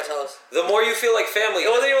my clients' house. The more you feel like family.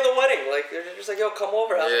 It wasn't even the wedding. Like, they're just like, yo, come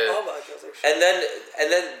over, have a pav bhaji. I was like, shit. And then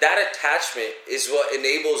that attachment is what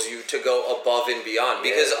enables you to go above and beyond.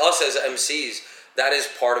 Because us as MCs, that is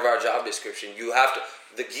part of our job description. You have to,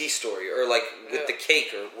 the ghee story, or like with the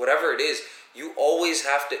cake, or whatever it is, you always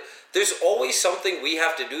have to, there's always something we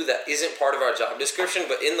have to do that isn't part of our job description,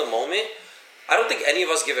 but in the moment, I don't think any of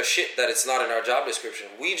us give a shit that it's not in our job description.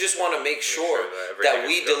 We just want to make sure that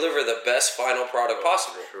we deliver the best final product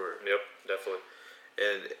possible. Sure. Yep, definitely.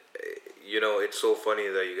 And, it's so funny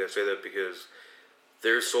that you guys say that because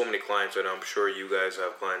there's so many clients, and I'm sure you guys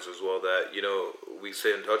have clients as well that, we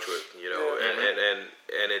stay in touch with,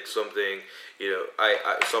 and it's something,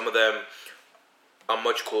 I some of them I'm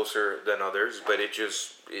much closer than others, but it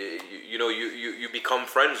just, you become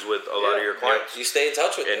friends with a lot of your clients. You stay in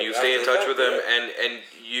touch with them. And you stay in touch with them, and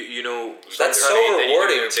you know... That's so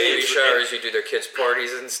rewarding, too. Baby showers, you do their kids'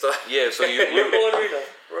 parties and stuff. Yeah, so you...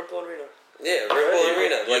 Ripple Arena. Yeah, Ripple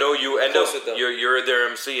Arena. You end up, you're their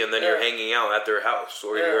MC, and then you're hanging out at their house,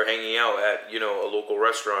 or you're hanging out at, a local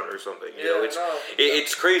restaurant or something.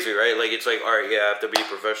 It's crazy, right? Like, it's like, all right, I have to be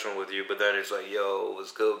professional with you, but then it's like, yo,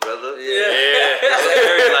 what's good, brother? Yeah.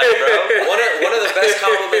 Bro. One of the best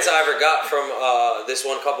compliments I ever got from this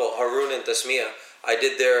one couple, Harun and Tasmia. I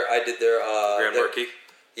did their Grand Marquis.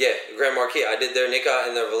 Yeah, Grand Marquis. I did their nikah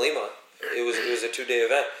and their walima. It was a 2-day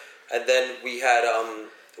event, and then we had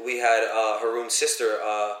Harun's sister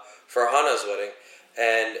for Hana's wedding,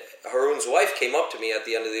 and Harun's wife came up to me at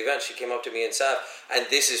the end of the event. She came up to me and said, and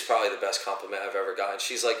this is probably the best compliment I've ever gotten.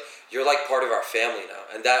 She's like, "You're like part of our family now,"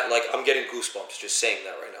 and that, like, I'm getting goosebumps just saying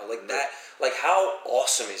that right now. Like that, like how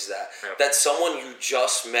awesome is that? Yep. That someone you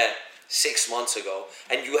just met 6 months ago,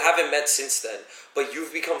 and you haven't met since then, but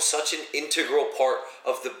you've become such an integral part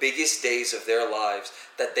of the biggest days of their lives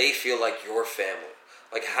that they feel like your family.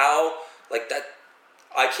 Like how, like that.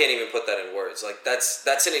 I can't even put that in words. Like that's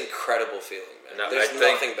an incredible feeling, man. There's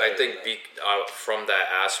nothing better than that. From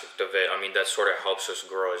that aspect of it, I mean, that sort of helps us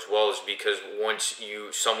grow as well, is because once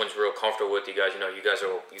someone's real comfortable with you guys, you guys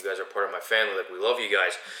are part of my family. Like, we love you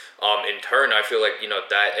guys. In turn, I feel like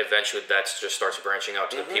that eventually that just starts branching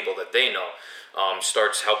out to the people that they know.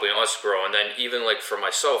 Starts helping us grow. And then even like for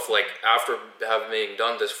myself, like after having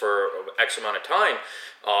done this for X amount of time,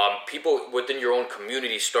 people within your own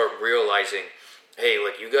community start realizing, hey,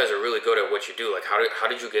 like, you guys are really good at what you do. Like, how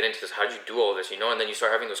did you get into this? How did you do all this? And then you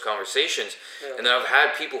start having those conversations. Yeah. And then I've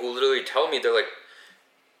had people who literally tell me, they're like,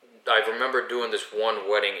 I remember doing this one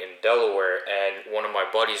wedding in Delaware, and one of my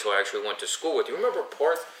buddies who I actually went to school with, you remember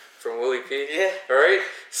Parth from Willie P? Yeah. All right?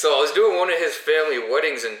 So I was doing one of his family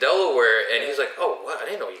weddings in Delaware, and he's like, oh, wow, I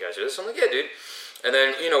didn't know you guys do this. I'm like, yeah, dude. And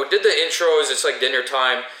then, did the intros. It's like dinner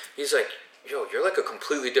time. He's like, yo, you're like a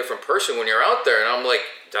completely different person when you're out there. And I'm like,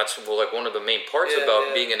 that's like one of the main parts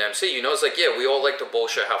about being an MC. It's like, we all like to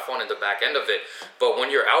bullshit, have fun in the back end of it. But when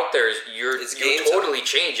you're out there, you totally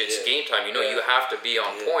change. It's game time. You have to be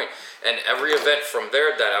on point. And every event from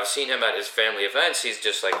there that I've seen him at his family events, he's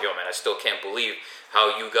just like, yo, man, I still can't believe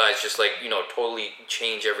how you guys just like, totally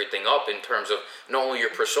change everything up in terms of not only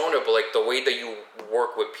your persona, but like the way that you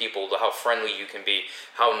work with people, how friendly you can be,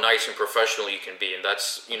 how nice and professional you can be. And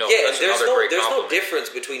that's, that's another great compliment. There's no difference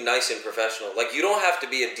between nice and professional. Like, you don't have to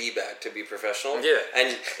be a D-bag to be professional. Yeah.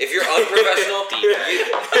 And if you're unprofessional, you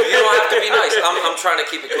don't have to be nice. I'm trying to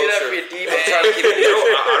keep it kosher. You don't have to be a D-bag. I'm trying to keep it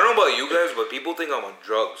kosher. I don't know about you guys, but people think I'm on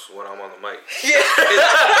drugs when I'm on the mic. Yeah.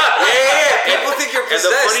 People think you're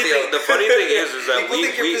possessed. And the funny thing is that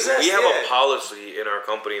we have a a policy in our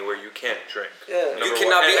company where you can't drink. Yeah. You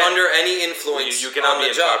cannot be under any influence. You cannot on be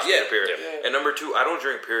the job. period. Yeah. And number 2, I don't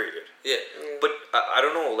drink, period. Yeah. But I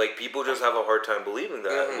don't know, like, people just have a hard time believing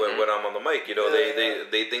that when I'm on the mic.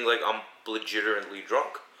 They think like I'm legitimately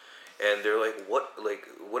drunk. And they're like, what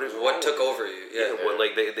is wrong? What took over you? What,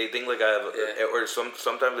 like, they think like I have or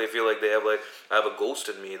sometimes they feel like they have like I have a ghost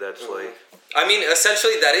in me that's like. I mean,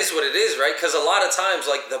 essentially that is what it is, right? Because a lot of times,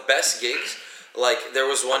 like, the best gigs, like, there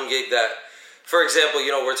was one gig that, for example,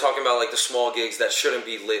 we're talking about like the small gigs that shouldn't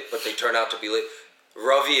be lit, but they turn out to be lit.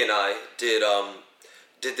 Ravi and I did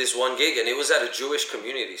this one gig, and it was at a Jewish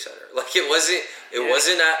community center. Like, it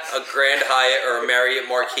wasn't at a Grand Hyatt or a Marriott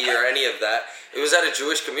Marquis or any of that. It was at a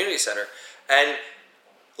Jewish community center. And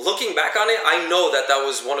looking back on it, I know that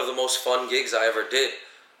was one of the most fun gigs I ever did.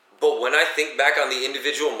 But when I think back on the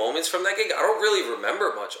individual moments from that gig, I don't really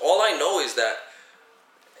remember much. All I know is that,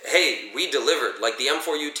 hey, we delivered. Like, the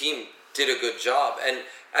M4U team did a good job. And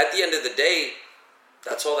at the end of the day,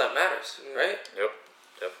 that's all that matters, right? Yep,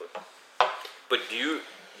 definitely. But do you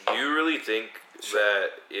really think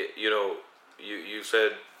that you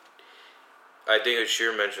said, I think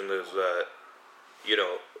Ashir mentioned this, that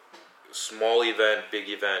small event, big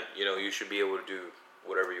event, you should be able to do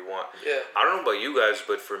whatever you want. Yeah. I don't know about you guys,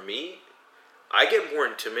 but for me, I get more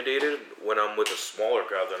intimidated when I'm with a smaller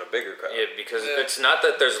crowd than a bigger crowd. Yeah, because it's not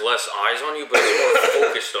that there's less eyes on you, but it's more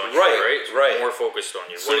focused on you, right? Right. More focused on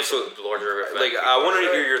you. So larger event. like, I wanted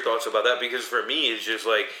to hear your thoughts about that, because for me, it's just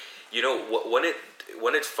like, you know, when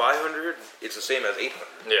it's 500, it's the same as 800.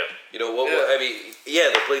 Yeah. You know what? I mean, yeah,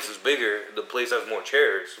 the place is bigger. The place has more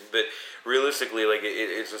chairs, but realistically, like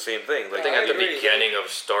it's the same thing. Like I think at the beginning of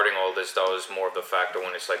starting all this, that was more of the factor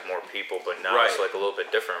when it's like more people, but now it's like a little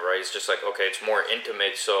bit different, right? It's just like, okay, it's more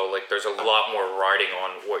intimate, so like there's a lot more riding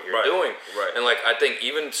on what you're doing. Right. And like I think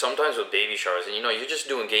even sometimes with baby showers, and you know, you're just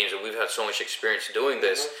doing games, and we've had so much experience doing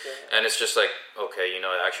this, and it's just like, okay, you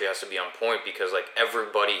know, it actually has to be on point because like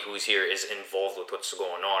everybody who's here is involved with what's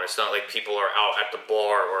going on. It's not like people are out at the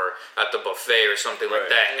bar or at the buffet or something like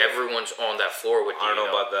that. Everyone's on that floor with you. I don't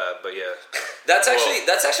know about that, but yeah. That's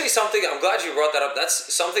actually something. I'm glad you brought that up.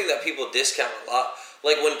 That's something that people discount a lot.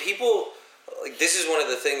 Like when people, like this is one of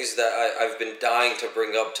the things that I've been dying to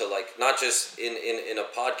bring up to like not just in a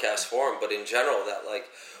podcast forum, but in general. That like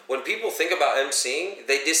when people think about emceeing,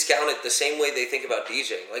 they discount it the same way they think about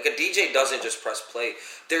DJing. Like a DJ doesn't just press play.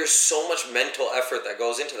 There's so much mental effort that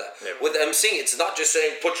goes into that. Yeah. With emceeing, it's not just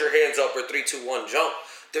saying put your hands up or 3, 2, 1, jump.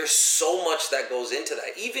 There's so much that goes into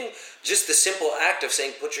that. Even just the simple act of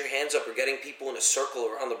saying put your hands up or getting people in a circle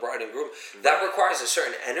around the bride and groom, that requires a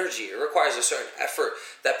certain energy. It requires a certain effort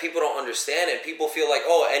that people don't understand. And people feel like,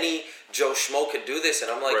 oh, any Joe Schmo could do this. And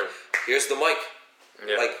I'm like, here's the mic.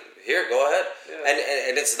 Yeah. Like, here, go ahead. Yeah.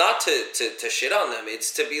 And it's not to shit on them.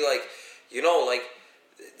 It's to be like, you know, like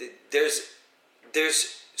there's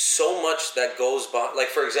so much that goes by. Like,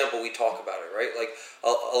 for example, we talk about it, right? Like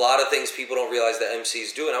a lot of things people don't realize that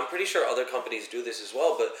MCs do, and I'm pretty sure other companies do this as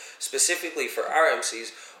well, but specifically for our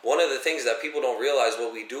MCs, one of the things that people don't realize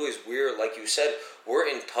what we do is we're, like you said, we're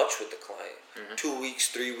in touch with the client 2 weeks,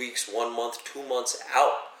 3 weeks, 1 month, 2 months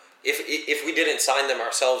out. If we didn't sign them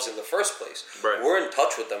ourselves in the first place, we're in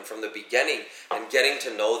touch with them from the beginning and getting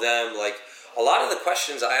to know them. Like a lot of the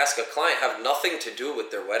questions I ask a client have nothing to do with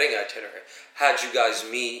their wedding itinerary. How'd you guys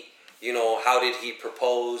meet? You know, how did he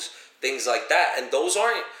propose? Things like that. And those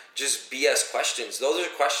aren't just BS questions. Those are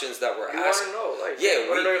questions that we're asking. You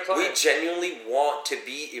want to know, we genuinely want to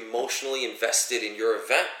be emotionally invested in your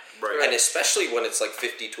event. Right. And especially when it's like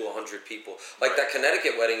 50 to 100 people. Like that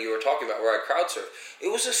Connecticut wedding you were talking about where I crowd surfed.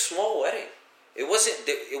 It was a small wedding. It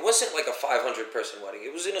wasn't like a 500 person wedding.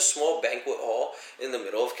 It was in a small banquet hall in the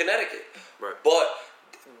middle of Connecticut. Right. But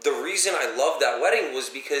the reason I loved that wedding was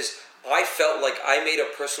because I felt like I made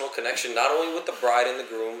a personal connection not only with the bride and the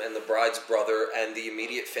groom and the bride's brother and the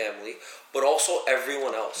immediate family, but also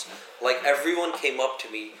everyone else. Like everyone came up to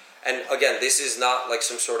me. And again, this is not like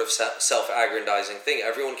some sort of self-aggrandizing thing.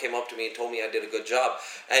 Everyone came up to me and told me I did a good job.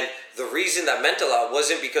 And the reason that meant a lot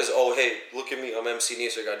wasn't because, oh, hey, look at me, I'm MC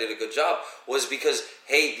Nisarg, I did a good job. Was because,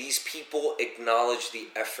 hey, these people acknowledge the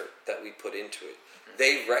effort that we put into it.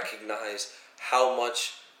 They recognize how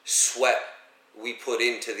much sweat we put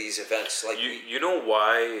into these events. Like you know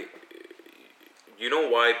why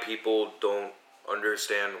people don't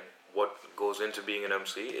understand what goes into being an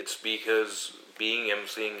MC? It's because being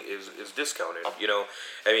emceeing is discounted. You know,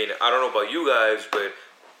 I mean, I don't know about you guys, but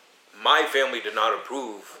my family did not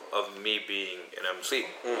approve of me being an MC.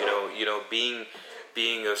 You know, being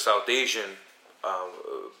a South Asian,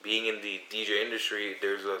 being in the DJ industry,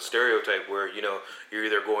 there's a stereotype where you're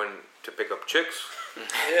either going to pick up chicks,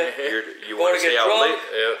 you want to stay out late,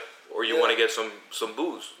 or you want to get some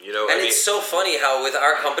booze. You know, and it's so funny how with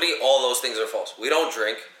our company, all those things are false. We don't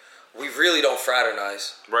drink. We really don't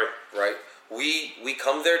fraternize. Right. We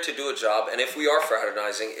come there to do a job, and if we are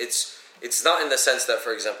fraternizing, it's not in the sense that,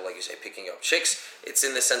 for example, like you say, picking up chicks. It's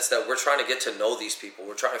in the sense that we're trying to get to know these people.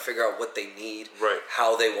 We're trying to figure out what they need,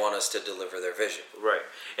 how they want us to deliver their vision. Right.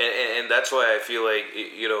 And that's why I feel like,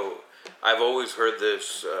 I've always heard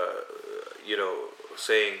this,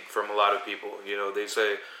 saying from a lot of people. They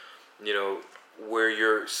say, where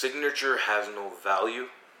your signature has no value,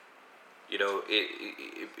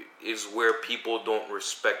 it is where people don't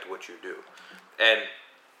respect what you do. And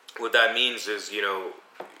what that means is,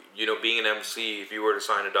 being an MC, if you were to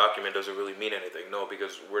sign a document, doesn't really mean anything. No,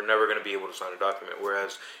 because we're never going to be able to sign a document.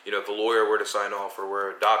 Whereas, if a lawyer were to sign off, or where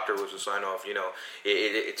a doctor was to sign off,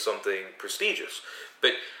 it's something prestigious.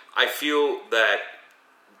 But I feel that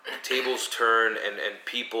tables turn and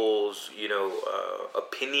people's,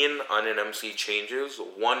 opinion on an MC changes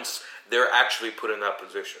once they're actually put in that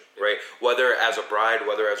position, right? Whether as a bride,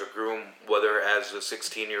 whether as a groom, whether as a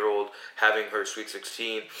 16-year-old having her sweet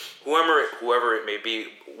 16, whoever it may be,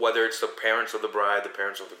 whether it's the parents of the bride, the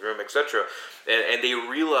parents of the groom, etc., and they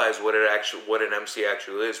realize what an MC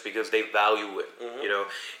actually is because they value it,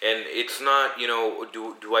 And it's not,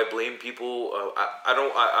 do I blame people? I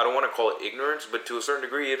don't want to call it ignorance, but to a certain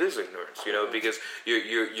degree, it is ignorance, because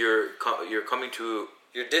you're coming to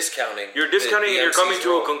you're discounting. You're discounting, and you're coming to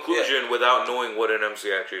a role. conclusion without knowing what an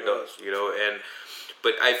MC actually does. You know,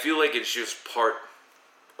 but I feel like it's just part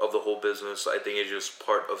of the whole business. I think it's just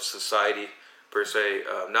part of society per se,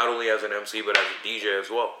 not only as an MC but as a DJ as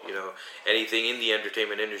well. You know, anything in the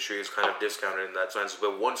entertainment industry is kind of discounted in that sense.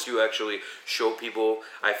 But once you actually show people,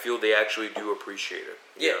 I feel they actually do appreciate it.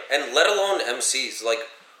 Yeah, and let alone MCs, like,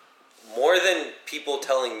 more than people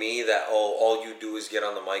telling me that, oh, all you do is get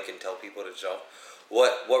on the mic and tell people to jump.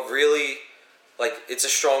 What really, like, it's a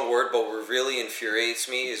strong word, but what really infuriates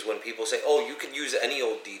me is when people say, oh, you can use any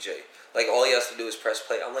old DJ. Like, all he has to do is press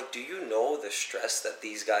play. I'm like, do you know the stress that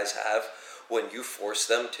these guys have when you force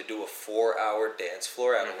them to do a 4-hour dance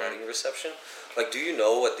floor at a wedding reception? Like, do you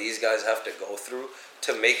know what these guys have to go through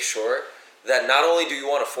to make sure that not only do you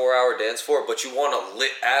want a 4-hour dance floor, but you want a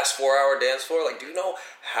lit-ass 4-hour dance floor? Like, do you know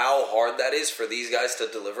how hard that is for these guys to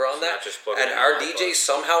deliver on that? And our DJs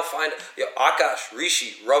somehow find, Akash,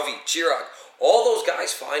 Rishi, Ravi, Chirag, all those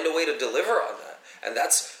guys find a way to deliver on that. And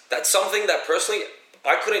that's something that personally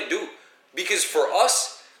I couldn't do. Because for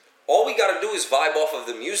us, all we got to do is vibe off of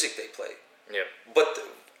the music they play. Yeah. But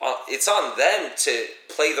it's on them to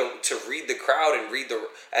read the crowd and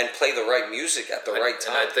play the right music at the right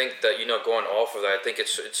time. And I think that, going off of that, I think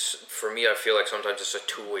it's for me, I feel like sometimes it's a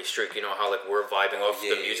two-way street. You know how, like, we're vibing off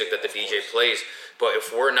the music that the DJ plays, but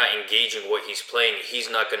if we're not engaging what he's playing, he's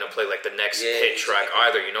not going to play, like, the next hit track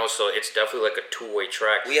either, so it's definitely like a two-way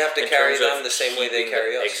track. We have to carry them the same way they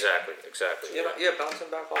carry us. Exactly. Yeah, bouncing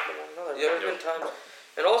back off of one another. There have been times,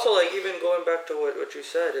 and also, like, even going back to what you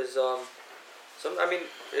said is,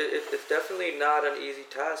 it's definitely not an easy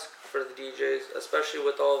task for the DJs, especially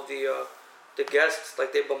with all of the guests.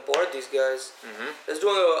 Like, they bombard these guys. I was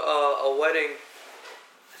doing a wedding,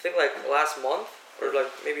 I think, like, last month, or,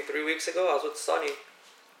 like, maybe 3 weeks ago. I was with Sonny,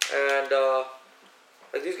 and,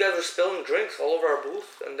 like, these guys were spilling drinks all over our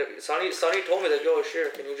booth, and Sonny told me that, yo, Ashir,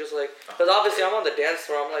 can you just, like, because obviously I'm on the dance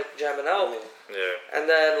floor, I'm, like, jamming out. Yeah. And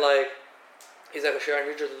then, like, he's like, Ashir, I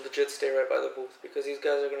need you to legit stay right by the booth because these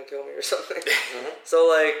guys are gonna kill me or something. So,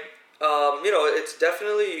 like, it's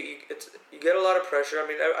definitely you get a lot of pressure. I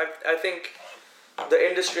mean, I think the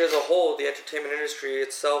industry as a whole, the entertainment industry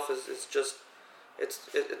itself is just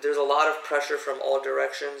there's a lot of pressure from all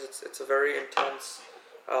directions. It's a very intense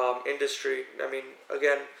industry. I mean,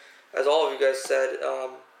 again, as all of you guys said,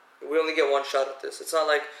 we only get one shot at this. It's not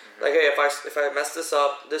like hey, if I mess this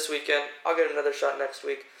up this weekend, I'll get another shot next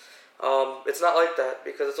week. It's not like that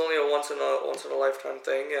because it's only a once in a lifetime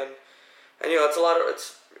thing, and it's a lot of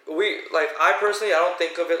I personally, I don't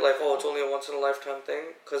think of it like, oh, it's only a once in a lifetime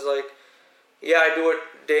thing, because, like, yeah, I do it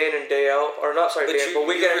day in and day out, or not, sorry, but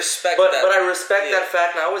weekend. But I respect that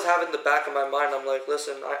fact, and I always have it in the back of my mind. I'm like,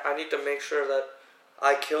 listen, I need to make sure that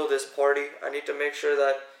I kill this party. I need to make sure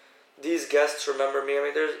that these guests remember me. I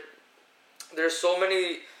mean, there's so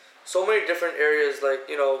many different areas, like,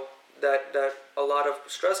 that a lot of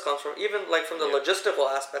stress comes from, even, like, from the logistical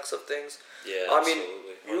aspects of things. Yeah, I mean,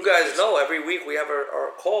 you guys know every week we have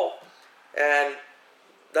our call, and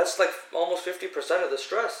that's like almost 50% of the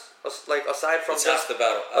stress. Like, aside from half the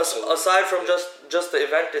battle. Absolutely. Aside from just the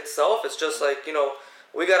event itself, it's just like,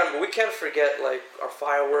 we can't forget, like, our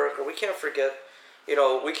firework, or we can't forget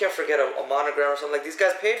a monogram or something. Like, these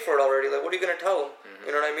guys paid for it already. Like, what are you gonna tell them?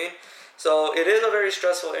 You know what I mean? So it is a very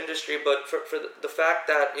stressful industry, but for the fact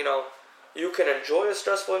that, you can enjoy a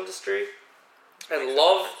stressful industry and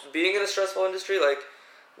love being in a stressful industry, like,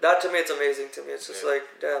 that to me, it's amazing to me. It's just like,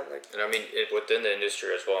 damn, like. And I mean, within the industry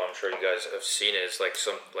as well, I'm sure you guys have seen it, it's like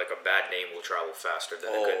a bad name will travel faster than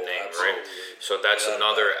a good name, absolutely. Right? So that's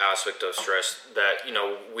another aspect of stress that,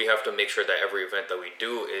 we have to make sure that every event that we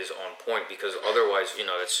do is on point, because otherwise,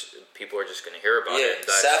 people are just going to hear about it. And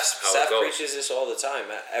that's how it goes. Preaches this all the time.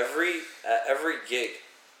 At every gig,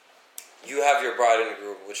 you have your bride and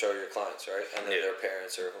groom, which are your clients, right? And then their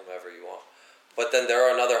parents or whomever you want. But then there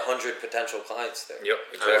are another 100 potential clients there. Yep,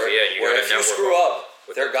 exactly. Where if you screw up,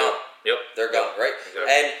 they're gone. Yep. They're gone, right? Exactly.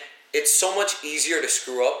 And it's so much easier to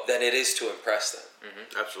screw up than it is to impress them.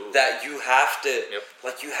 Absolutely. That you have to,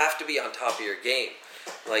 you have to be on top of your game.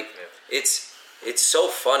 Like, it's so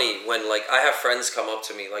funny when, like, I have friends come up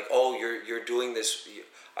to me like, oh, you're doing this.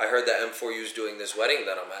 I heard that M4U is doing this wedding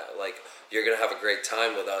that I'm at. Like, you're gonna have a great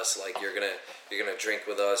time with us. Like, you're gonna drink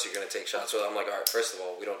with us. You're gonna take shots with us. I'm like, all right. First of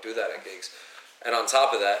all, we don't do that at gigs. And on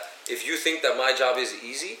top of that, if you think that my job is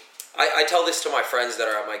easy, I tell this to my friends that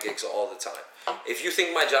are at my gigs all the time. If you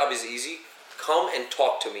think my job is easy, come and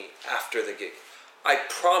talk to me after the gig. I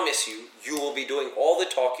promise you, you will be doing all the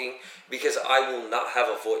talking because I will not have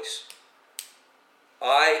a voice.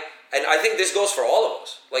 And I think this goes for all of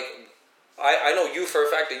us. Like, I know you for a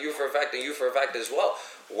fact, and you for a fact, and you for a fact as well.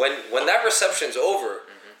 When that reception's over,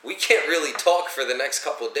 we can't really talk for the next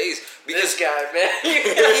couple of days because this guy, man,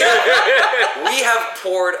 we have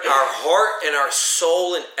poured our heart and our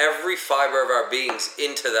soul and every fiber of our beings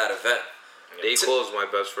into that event. Dayquil is my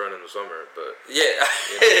best friend in the summer, but yeah,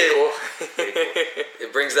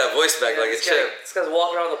 it brings that voice back like a champ. This guy's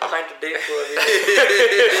walking around with a pint of Dayquil every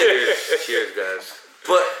day. Cheers, guys.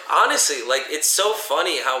 But honestly, like, it's so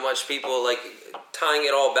funny how much people, like, tying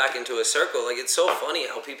it all back into a circle, like, it's so funny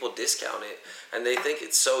how people discount it and they think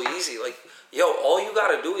it's so easy. Like, yo, all you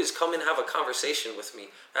gotta do is come and have a conversation with me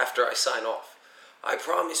after I sign off. I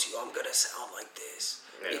promise you I'm gonna sound like this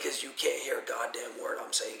because you can't hear a goddamn word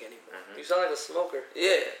I'm saying anymore. You sound like a smoker.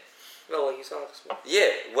 Yeah. No, like you sound like a smoker.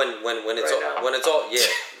 Yeah, when it's Right all, now. when it's all, yeah.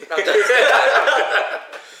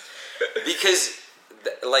 Because,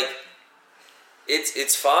 like,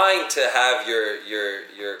 it's fine to have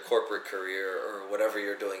your corporate career or whatever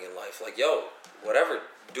you're doing in life. Like, yo, whatever,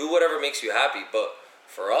 do whatever makes you happy. But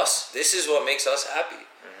for us, this is what makes us happy.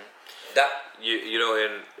 Mm-hmm. That you know,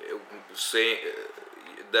 and saying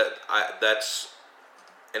that's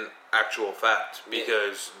an actual fact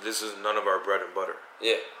because this is none of our bread and butter.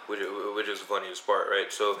 Yeah, which is the funniest part,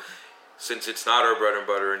 right? So, since it's not our bread and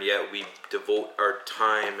butter, and yet we devote our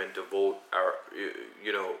time and devote our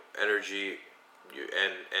energy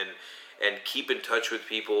and keep in touch with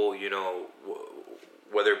people,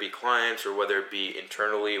 whether it be clients or whether it be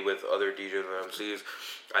internally with other DJs and MCs,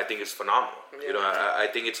 I think it's phenomenal. Yeah. I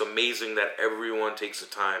think it's amazing that everyone takes the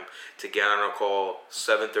time to get on a call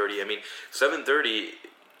 7:30. I mean, 7:30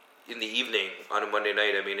 in the evening on a Monday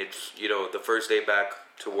night. I mean, it's the first day back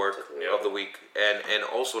to work of the week, and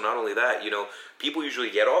also not only that, people usually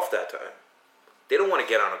get off that time. They don't want to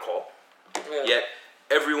get on a call, yet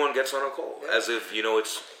everyone gets on a call as if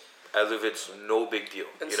it's no big deal.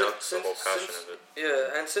 And The whole passion of it.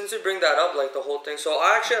 Yeah, and since you bring that up, like the whole thing. So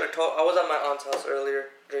I actually had a talk. I was at my aunt's house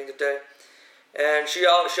earlier during the day, and she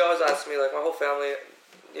always asks me, like, my whole family,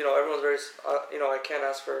 everyone's very, I can't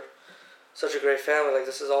ask for such a great family. Like,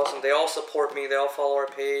 this is awesome. They all support me. They all follow our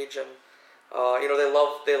page, and they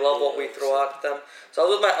love what we throw out to them. So I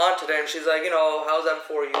was with my aunt today, and she's like, how's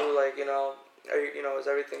M4U? Like, is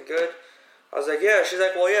everything good? I was like, yeah. She's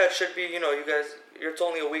like, well, yeah, it should be. You guys, it's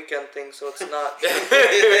only a weekend thing, so it's not.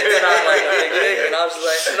 It's not like a big thing. And I was just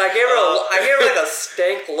like, and I gave her like a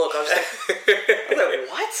stank look. I was like,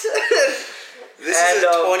 what? this is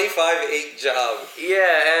a 25/8 job.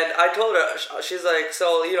 Yeah, and I told her, she's like,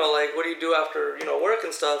 so like, what do you do after work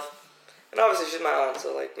and stuff? And obviously she's my aunt,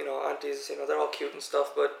 so like, aunties, they're all cute and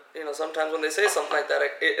stuff, but sometimes when they say something like that,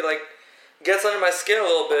 it like gets under my skin a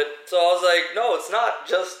little bit. So I was like, no, it's not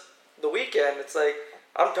just the weekend. It's like,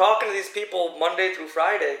 I'm talking to these people Monday through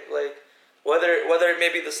Friday, like whether it may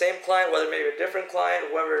be the same client, whether it may be a different client,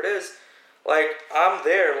 whoever it is, like I'm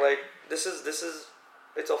there. Like this is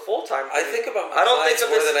it's a full-time thing. I think about my clients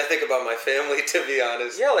more than I think about my family, to be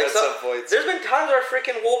honest. Yeah, like at some points. There's been times where I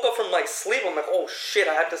freaking woke up from like sleep. I'm like, oh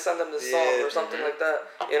shit, I had to send them this song or something like that.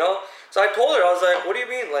 So I told her, I was like, what do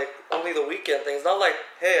you mean, like only the weekend thing? It's not like,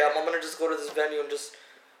 hey, I'm gonna just go to this venue and just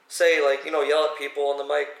say like, yell at people on the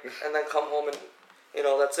mic and then come home and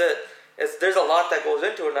that's it. There's a lot that goes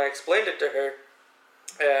into it, and I explained it to her,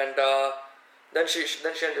 and then she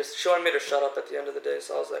wanted me to shut up at the end of the day.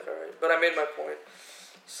 So I was like, all right, but I made my point.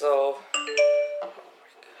 So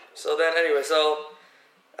then anyway,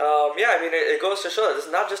 yeah, I mean, it goes to show that it's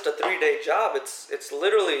not just a 3-day job. It's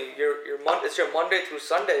literally it's your Monday through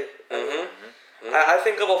Sunday. I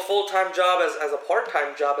think of a full-time job as a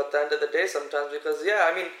part-time job at the end of the day sometimes, because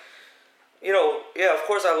I mean, of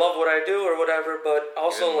course I love what I do or whatever, but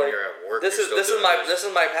also like this is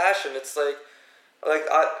my passion. It's like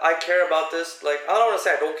I care about this. Like, I don't want to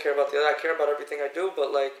say I don't care about the other. I care about everything I do,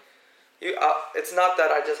 but like. It's not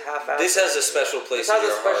that I just half-ass. This has a special place. It has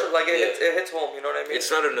a special, like it hits home. You know what I mean?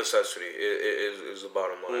 It's not a necessity. It is the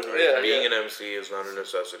bottom line. Mm-hmm. Right? Being an MC is not a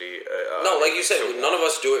necessity. No, like you said, none of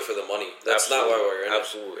us do it for the money. That's not why we're in it.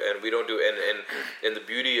 Absolutely, and we don't do. And the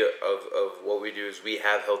beauty of what we do is we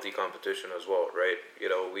have healthy competition as well, right?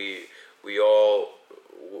 We all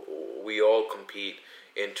compete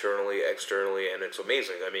internally, externally, and it's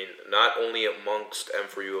amazing. I mean, not only amongst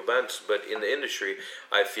M4U events, but in the industry,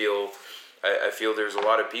 I feel there's a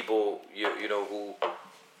lot of people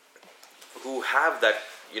who have that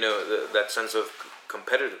that sense of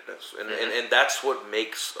competitiveness, and that's what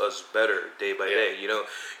makes us better day by day. You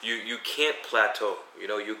can't plateau.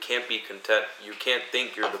 You can't be content. You can't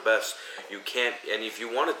think you're the best. You can't, and if you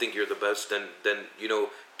want to think you're the best, then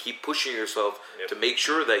keep pushing yourself to make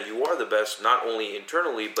sure that you are the best, not only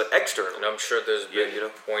internally but externally. And I'm sure there's been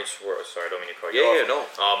points where, sorry, I don't mean to cut you off. No.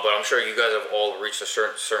 But I'm sure you guys have all reached a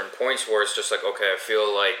certain points where it's just like, okay, I feel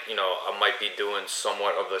like, I might be doing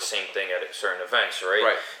somewhat of the same thing at certain events, right?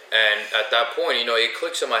 Right. And at that point, it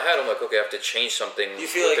clicks in my head. I'm like, okay, I have to change something. You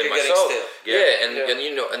feel like you're myself. getting stale. Yeah,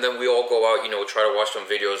 and then we all go out, try to watch some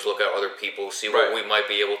videos, look at other people, see what we might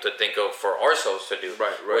be able to think of for ourselves to do.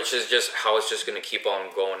 Right. Which is just how it's just going to keep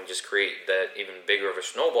on going and just create that even bigger of a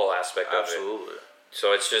snowball aspect of it. Absolutely.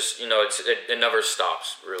 So it's just, it never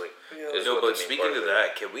stops, really. Yeah. But speaking of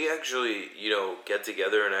that, can we actually, get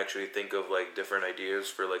together and actually think of like different ideas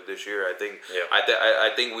for like this year? I think, I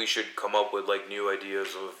think we should come up with like new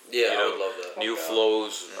ideas of, I would love that. New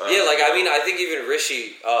flows. I think even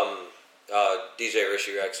Rishi, DJ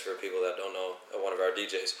Rishi Rex, for people that don't know, one of our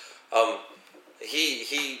DJs,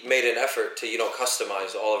 he made an effort to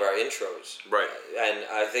customize all of our intros, right? And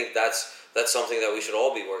I think that's something that we should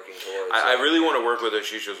all be working towards. I really want to work with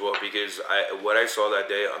Ashish as well, because what I saw that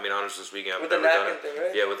day, I mean, honestly speaking, I've never done it. Thing,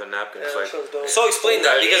 right? Yeah, with a napkin. Yeah, so explain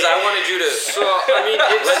that, because I wanted you to. So I mean,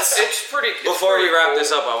 it's pretty. Before we wrap this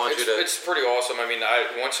up, I want you to. It's pretty awesome. I mean,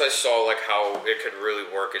 once I saw like how it could really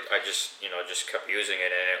work, I just just kept using it,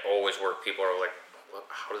 and it always worked. People are like,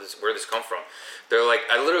 where did this come from? They're like,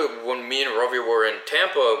 when me and Ravi were in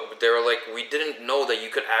Tampa, they were like, we didn't know that you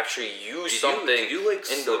could actually use something did you like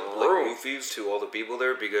in the room. roofies to all the people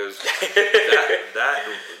there, because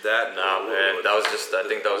that nah, man, that was just, I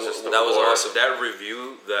think that was just, that was awesome. That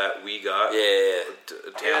review that we got,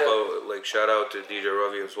 Tampa, like shout out to DJ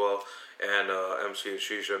Ravi as well, and MC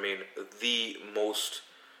Ashish. I mean, the most.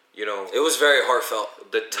 It was very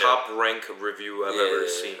heartfelt. The top rank review I've ever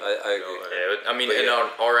seen. I agree. I mean, on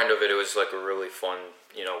our end of it, it was like a really fun,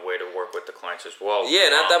 way to work with the clients as well. Yeah,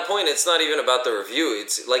 and at that point, it's not even about the review.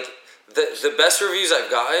 It's like the best reviews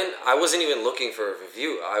I've gotten, I wasn't even looking for a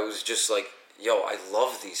review. I was just like, yo, I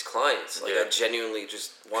love these clients. Like, I genuinely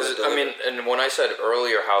just want to deliver. I mean, and when I said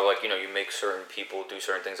earlier how, like, you make certain people do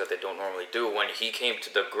certain things that they don't normally do, when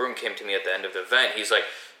the groom came to me at the end of the event, he's like,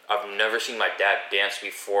 I've never seen my dad dance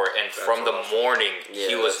before, and from the morning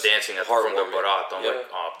he was dancing from the barat. I'm like,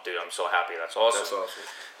 oh, dude, I'm so happy. That's awesome. That's awesome.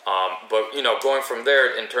 But going from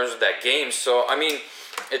there in terms of that game, so I mean,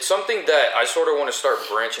 it's something that I sort of want to start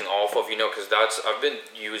branching off of, because I've been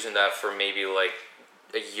using that for maybe like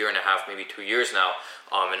a year and a half, maybe 2 years now,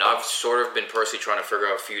 and I've sort of been personally trying to figure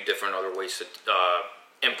out a few different other ways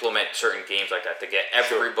to implement certain games like that to get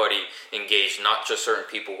everybody engaged, not just certain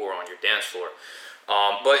people who are on your dance floor.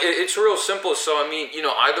 But it's real simple. So, I mean,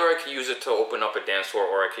 either I could use it to open up a dance floor,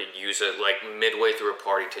 or I could use it like midway through a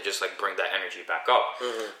party to just like bring that energy back up.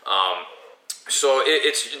 Mm-hmm. So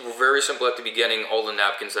it's very simple at the beginning. All the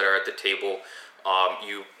napkins that are at the table.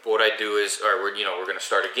 What I do is, we're going to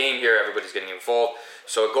start a game here. Everybody's getting involved.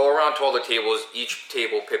 So go around to all the tables. Each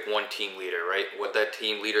table pick one team leader, right? What that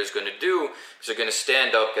team leader is going to do is they're going to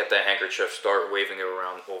stand up, get that handkerchief, start waving it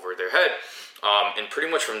around over their head. And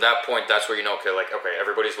pretty much from that point, that's where okay,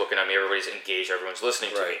 everybody's looking at me, everybody's engaged, everyone's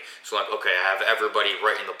listening to me. So okay, I have everybody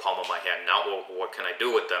right in the palm of my hand. Now what can I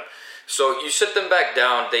do with them? So you sit them back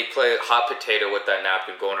down, they play hot potato with that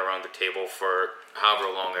napkin going around the table for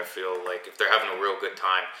however long I feel like. If they're having a real good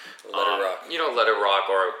time, let it rock. Let it rock,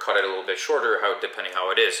 or cut it a little bit shorter, depending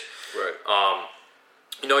how it is. Right.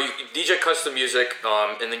 You DJ custom music,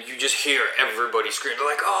 and then you just hear everybody scream. They're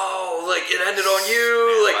like, "Oh, like it ended on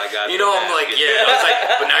you!" Like, I'm like, "Yeah." I was like,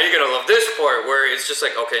 "But now you're gonna love this part where it's just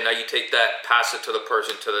like, okay, now you take that, pass it to the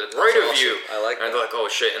person to the right of you." I like that. And they're like, "Oh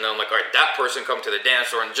shit!" And then I'm like, "All right, that person come to the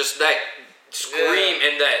dance floor," and just that scream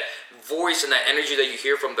and that voice and that energy that you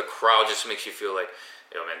hear from the crowd just makes you feel like,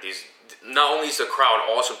 man, these. Not only is the crowd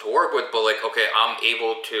awesome to work with, but like, okay, I'm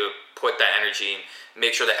able to put that energy and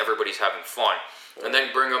make sure that everybody's having fun. And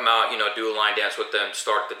then bring them out, do a line dance with them,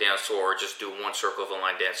 start the dance floor, or just do one circle of a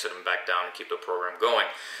line dance, sit them back down, and keep the program going.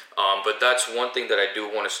 But that's one thing that I do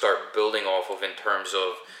want to start building off of in terms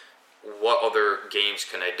of what other games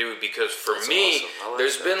can I do, because for me, awesome.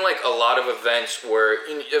 There's been like a lot of events where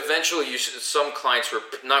eventually some clients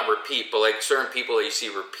not repeat, but like certain people that you see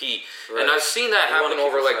repeat. Right. And I've seen that happen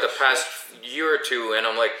over like the past year or two, and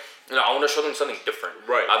I'm like, I want to show them something different.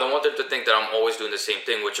 Right. I don't want them to think that I'm always doing the same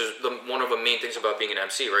thing, which is one of the main things about being an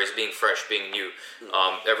MC, right? Is being fresh, being new.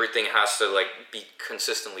 Mm-hmm. Everything has to like be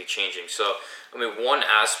consistently changing. So, I mean, one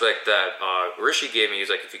aspect that Rishi gave me is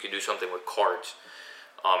like if you could do something with cards.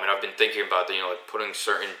 And I've been thinking about that, like putting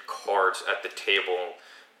certain cards at the table.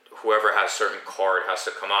 Whoever has certain card has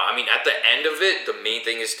to come out. I mean, at the end of it, the main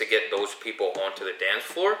thing is to get those people onto the dance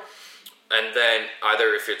floor. And then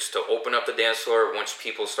either if it's to open up the dance floor, once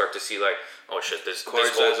people start to see like, oh shit, this Cards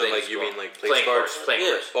whole as in, thing like, is you wrong. mean, like, playing cards? Playing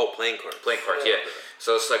Yeah. cards. Oh, playing cards. Playing cards, Yeah. yeah.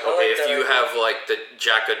 So it's like, I okay, like if that you idea. have like the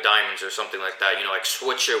Jack of Diamonds or something like that, you know, like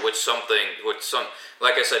switch it with something, with some,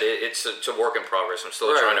 like I said, it's a work in progress. I'm still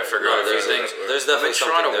Right, trying to right. figure No, out a few there's- things. there's I've definitely been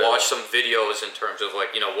trying to something there. watch some videos in terms of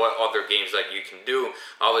like, you know, what other games that you can do.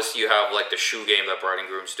 Obviously, you have like the shoe game that bride and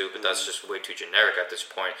grooms do, but that's just way too generic at this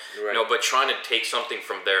point. Right. You know, but trying to take something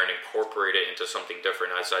from there and incorporate it into something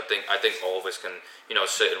different. I think all of us can, you know,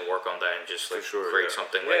 sit and work on that and just like sure, create yeah.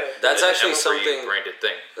 something Yeah. like That's an actually M4U something- branded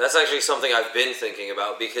thing. That's actually something I've been thinking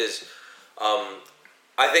about because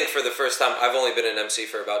I think for the first time, I've only been an MC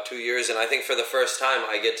for about 2 years, and I think for the first time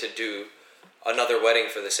I get to do another wedding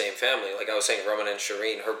for the same family. Like I was saying, Roman and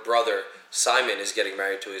Shireen, her brother Simon is getting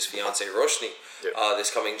married to his fiancee Roshni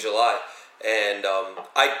this coming July. And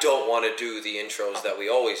I don't want to do the intros that we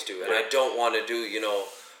always do, and I don't want to do, you know,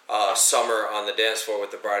 summer on the dance floor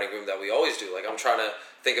with the bride and groom that we always do. Like I'm trying to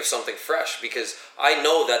think of something fresh because I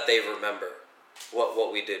know that they remember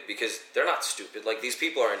what we did because they're not stupid. Like these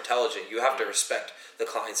people are intelligent. You have to respect the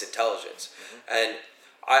client's intelligence, and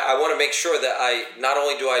I want to make sure that I not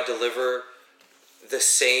only do I deliver the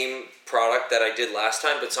same product that I did last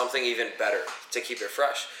time, but something even better to keep it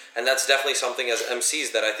fresh. And that's definitely something as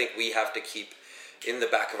MCs that I think we have to keep in the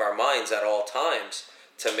back of our minds at all times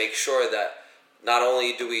to make sure that not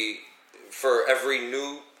only do we, for every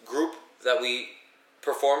new group that we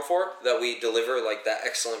perform for, that we deliver like that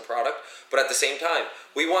excellent product, but at the same time,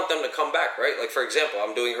 we want them to come back, right? Like for example,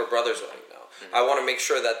 I'm doing her brother's wedding now. I want to make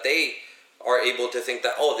sure that they are able to think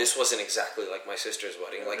that, oh, this wasn't exactly like my sister's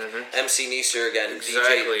wedding. Like MC Nisarg and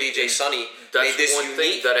Exactly. DJ Sunny That's made this one unique.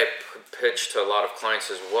 thing that I pitch to a lot of clients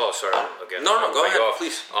as well. Sorry, again. No, go cut you ahead, off.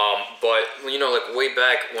 please. But you know, like way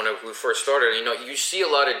back when we first started, you know, you see a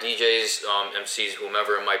lot of DJs, MCs,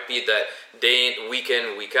 whomever it might be, that week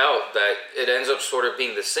in, week out, that it ends up sort of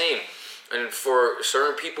being the same. And for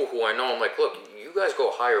certain people who I know, I'm like, look, you guys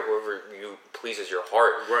go hire whoever you pleases your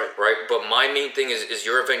heart, right? But my main thing is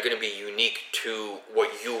your event going to be unique to what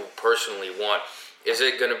you personally want? Is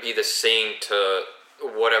it going to be the same to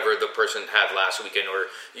whatever the person had last weekend, or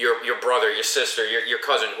your brother, your sister, your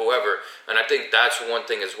cousin, whoever? And I think that's one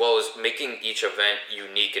thing as well, is making each event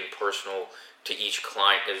unique and personal to each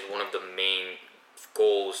client is one of the main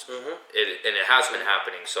goals, and it has been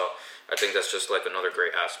happening. So I think that's just like another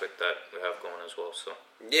great aspect that we have going as well. So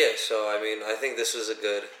Yeah, so I mean, I think this was a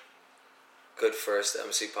good first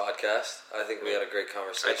MC podcast. I think we had a great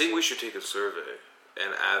conversation. I think we should take a survey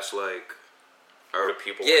and ask like the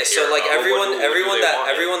people, Yeah, so like what do they want?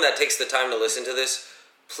 everyone that takes the time to listen to this,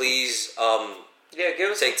 please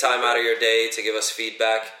give us take some time out of your day to give us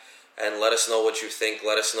feedback and let us know what you think.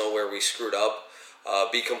 Let us know where we screwed up.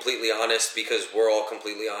 Be completely honest, because we're all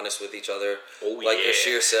completely honest with each other. Like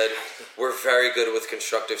Bashir said, we're very good with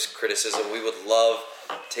constructive criticism. We would love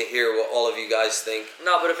to hear what all of you guys think.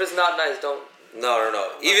 No, but if it's not nice, don't. No.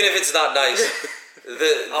 Even if it's not nice,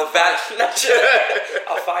 I'll find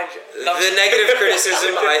you. the negative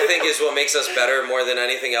criticism, I think, is what makes us better more than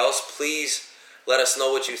anything else. Please let us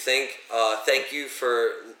know what you think. Thank you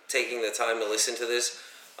for taking the time to listen to this.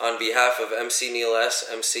 On behalf of MC Neil S.,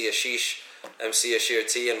 MC Ashish, MC Ashir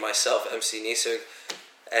T, and myself, MC Nisarg,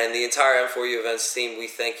 and the entire M4U Events team, we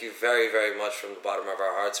thank you very, very much from the bottom of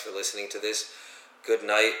our hearts for listening to this. Good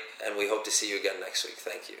night, and we hope to see you again next week.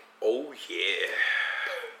 Thank you. Oh yeah.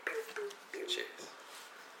 Cheers.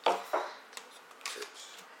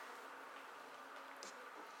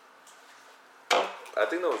 I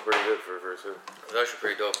think that was pretty good for a first hit. It was actually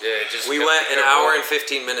pretty dope. Yeah, it just We kept- went it an kept hour rolling. and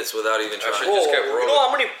 15 minutes without even trying. Actually, just kept You rolling. know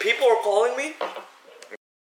how many people are calling me?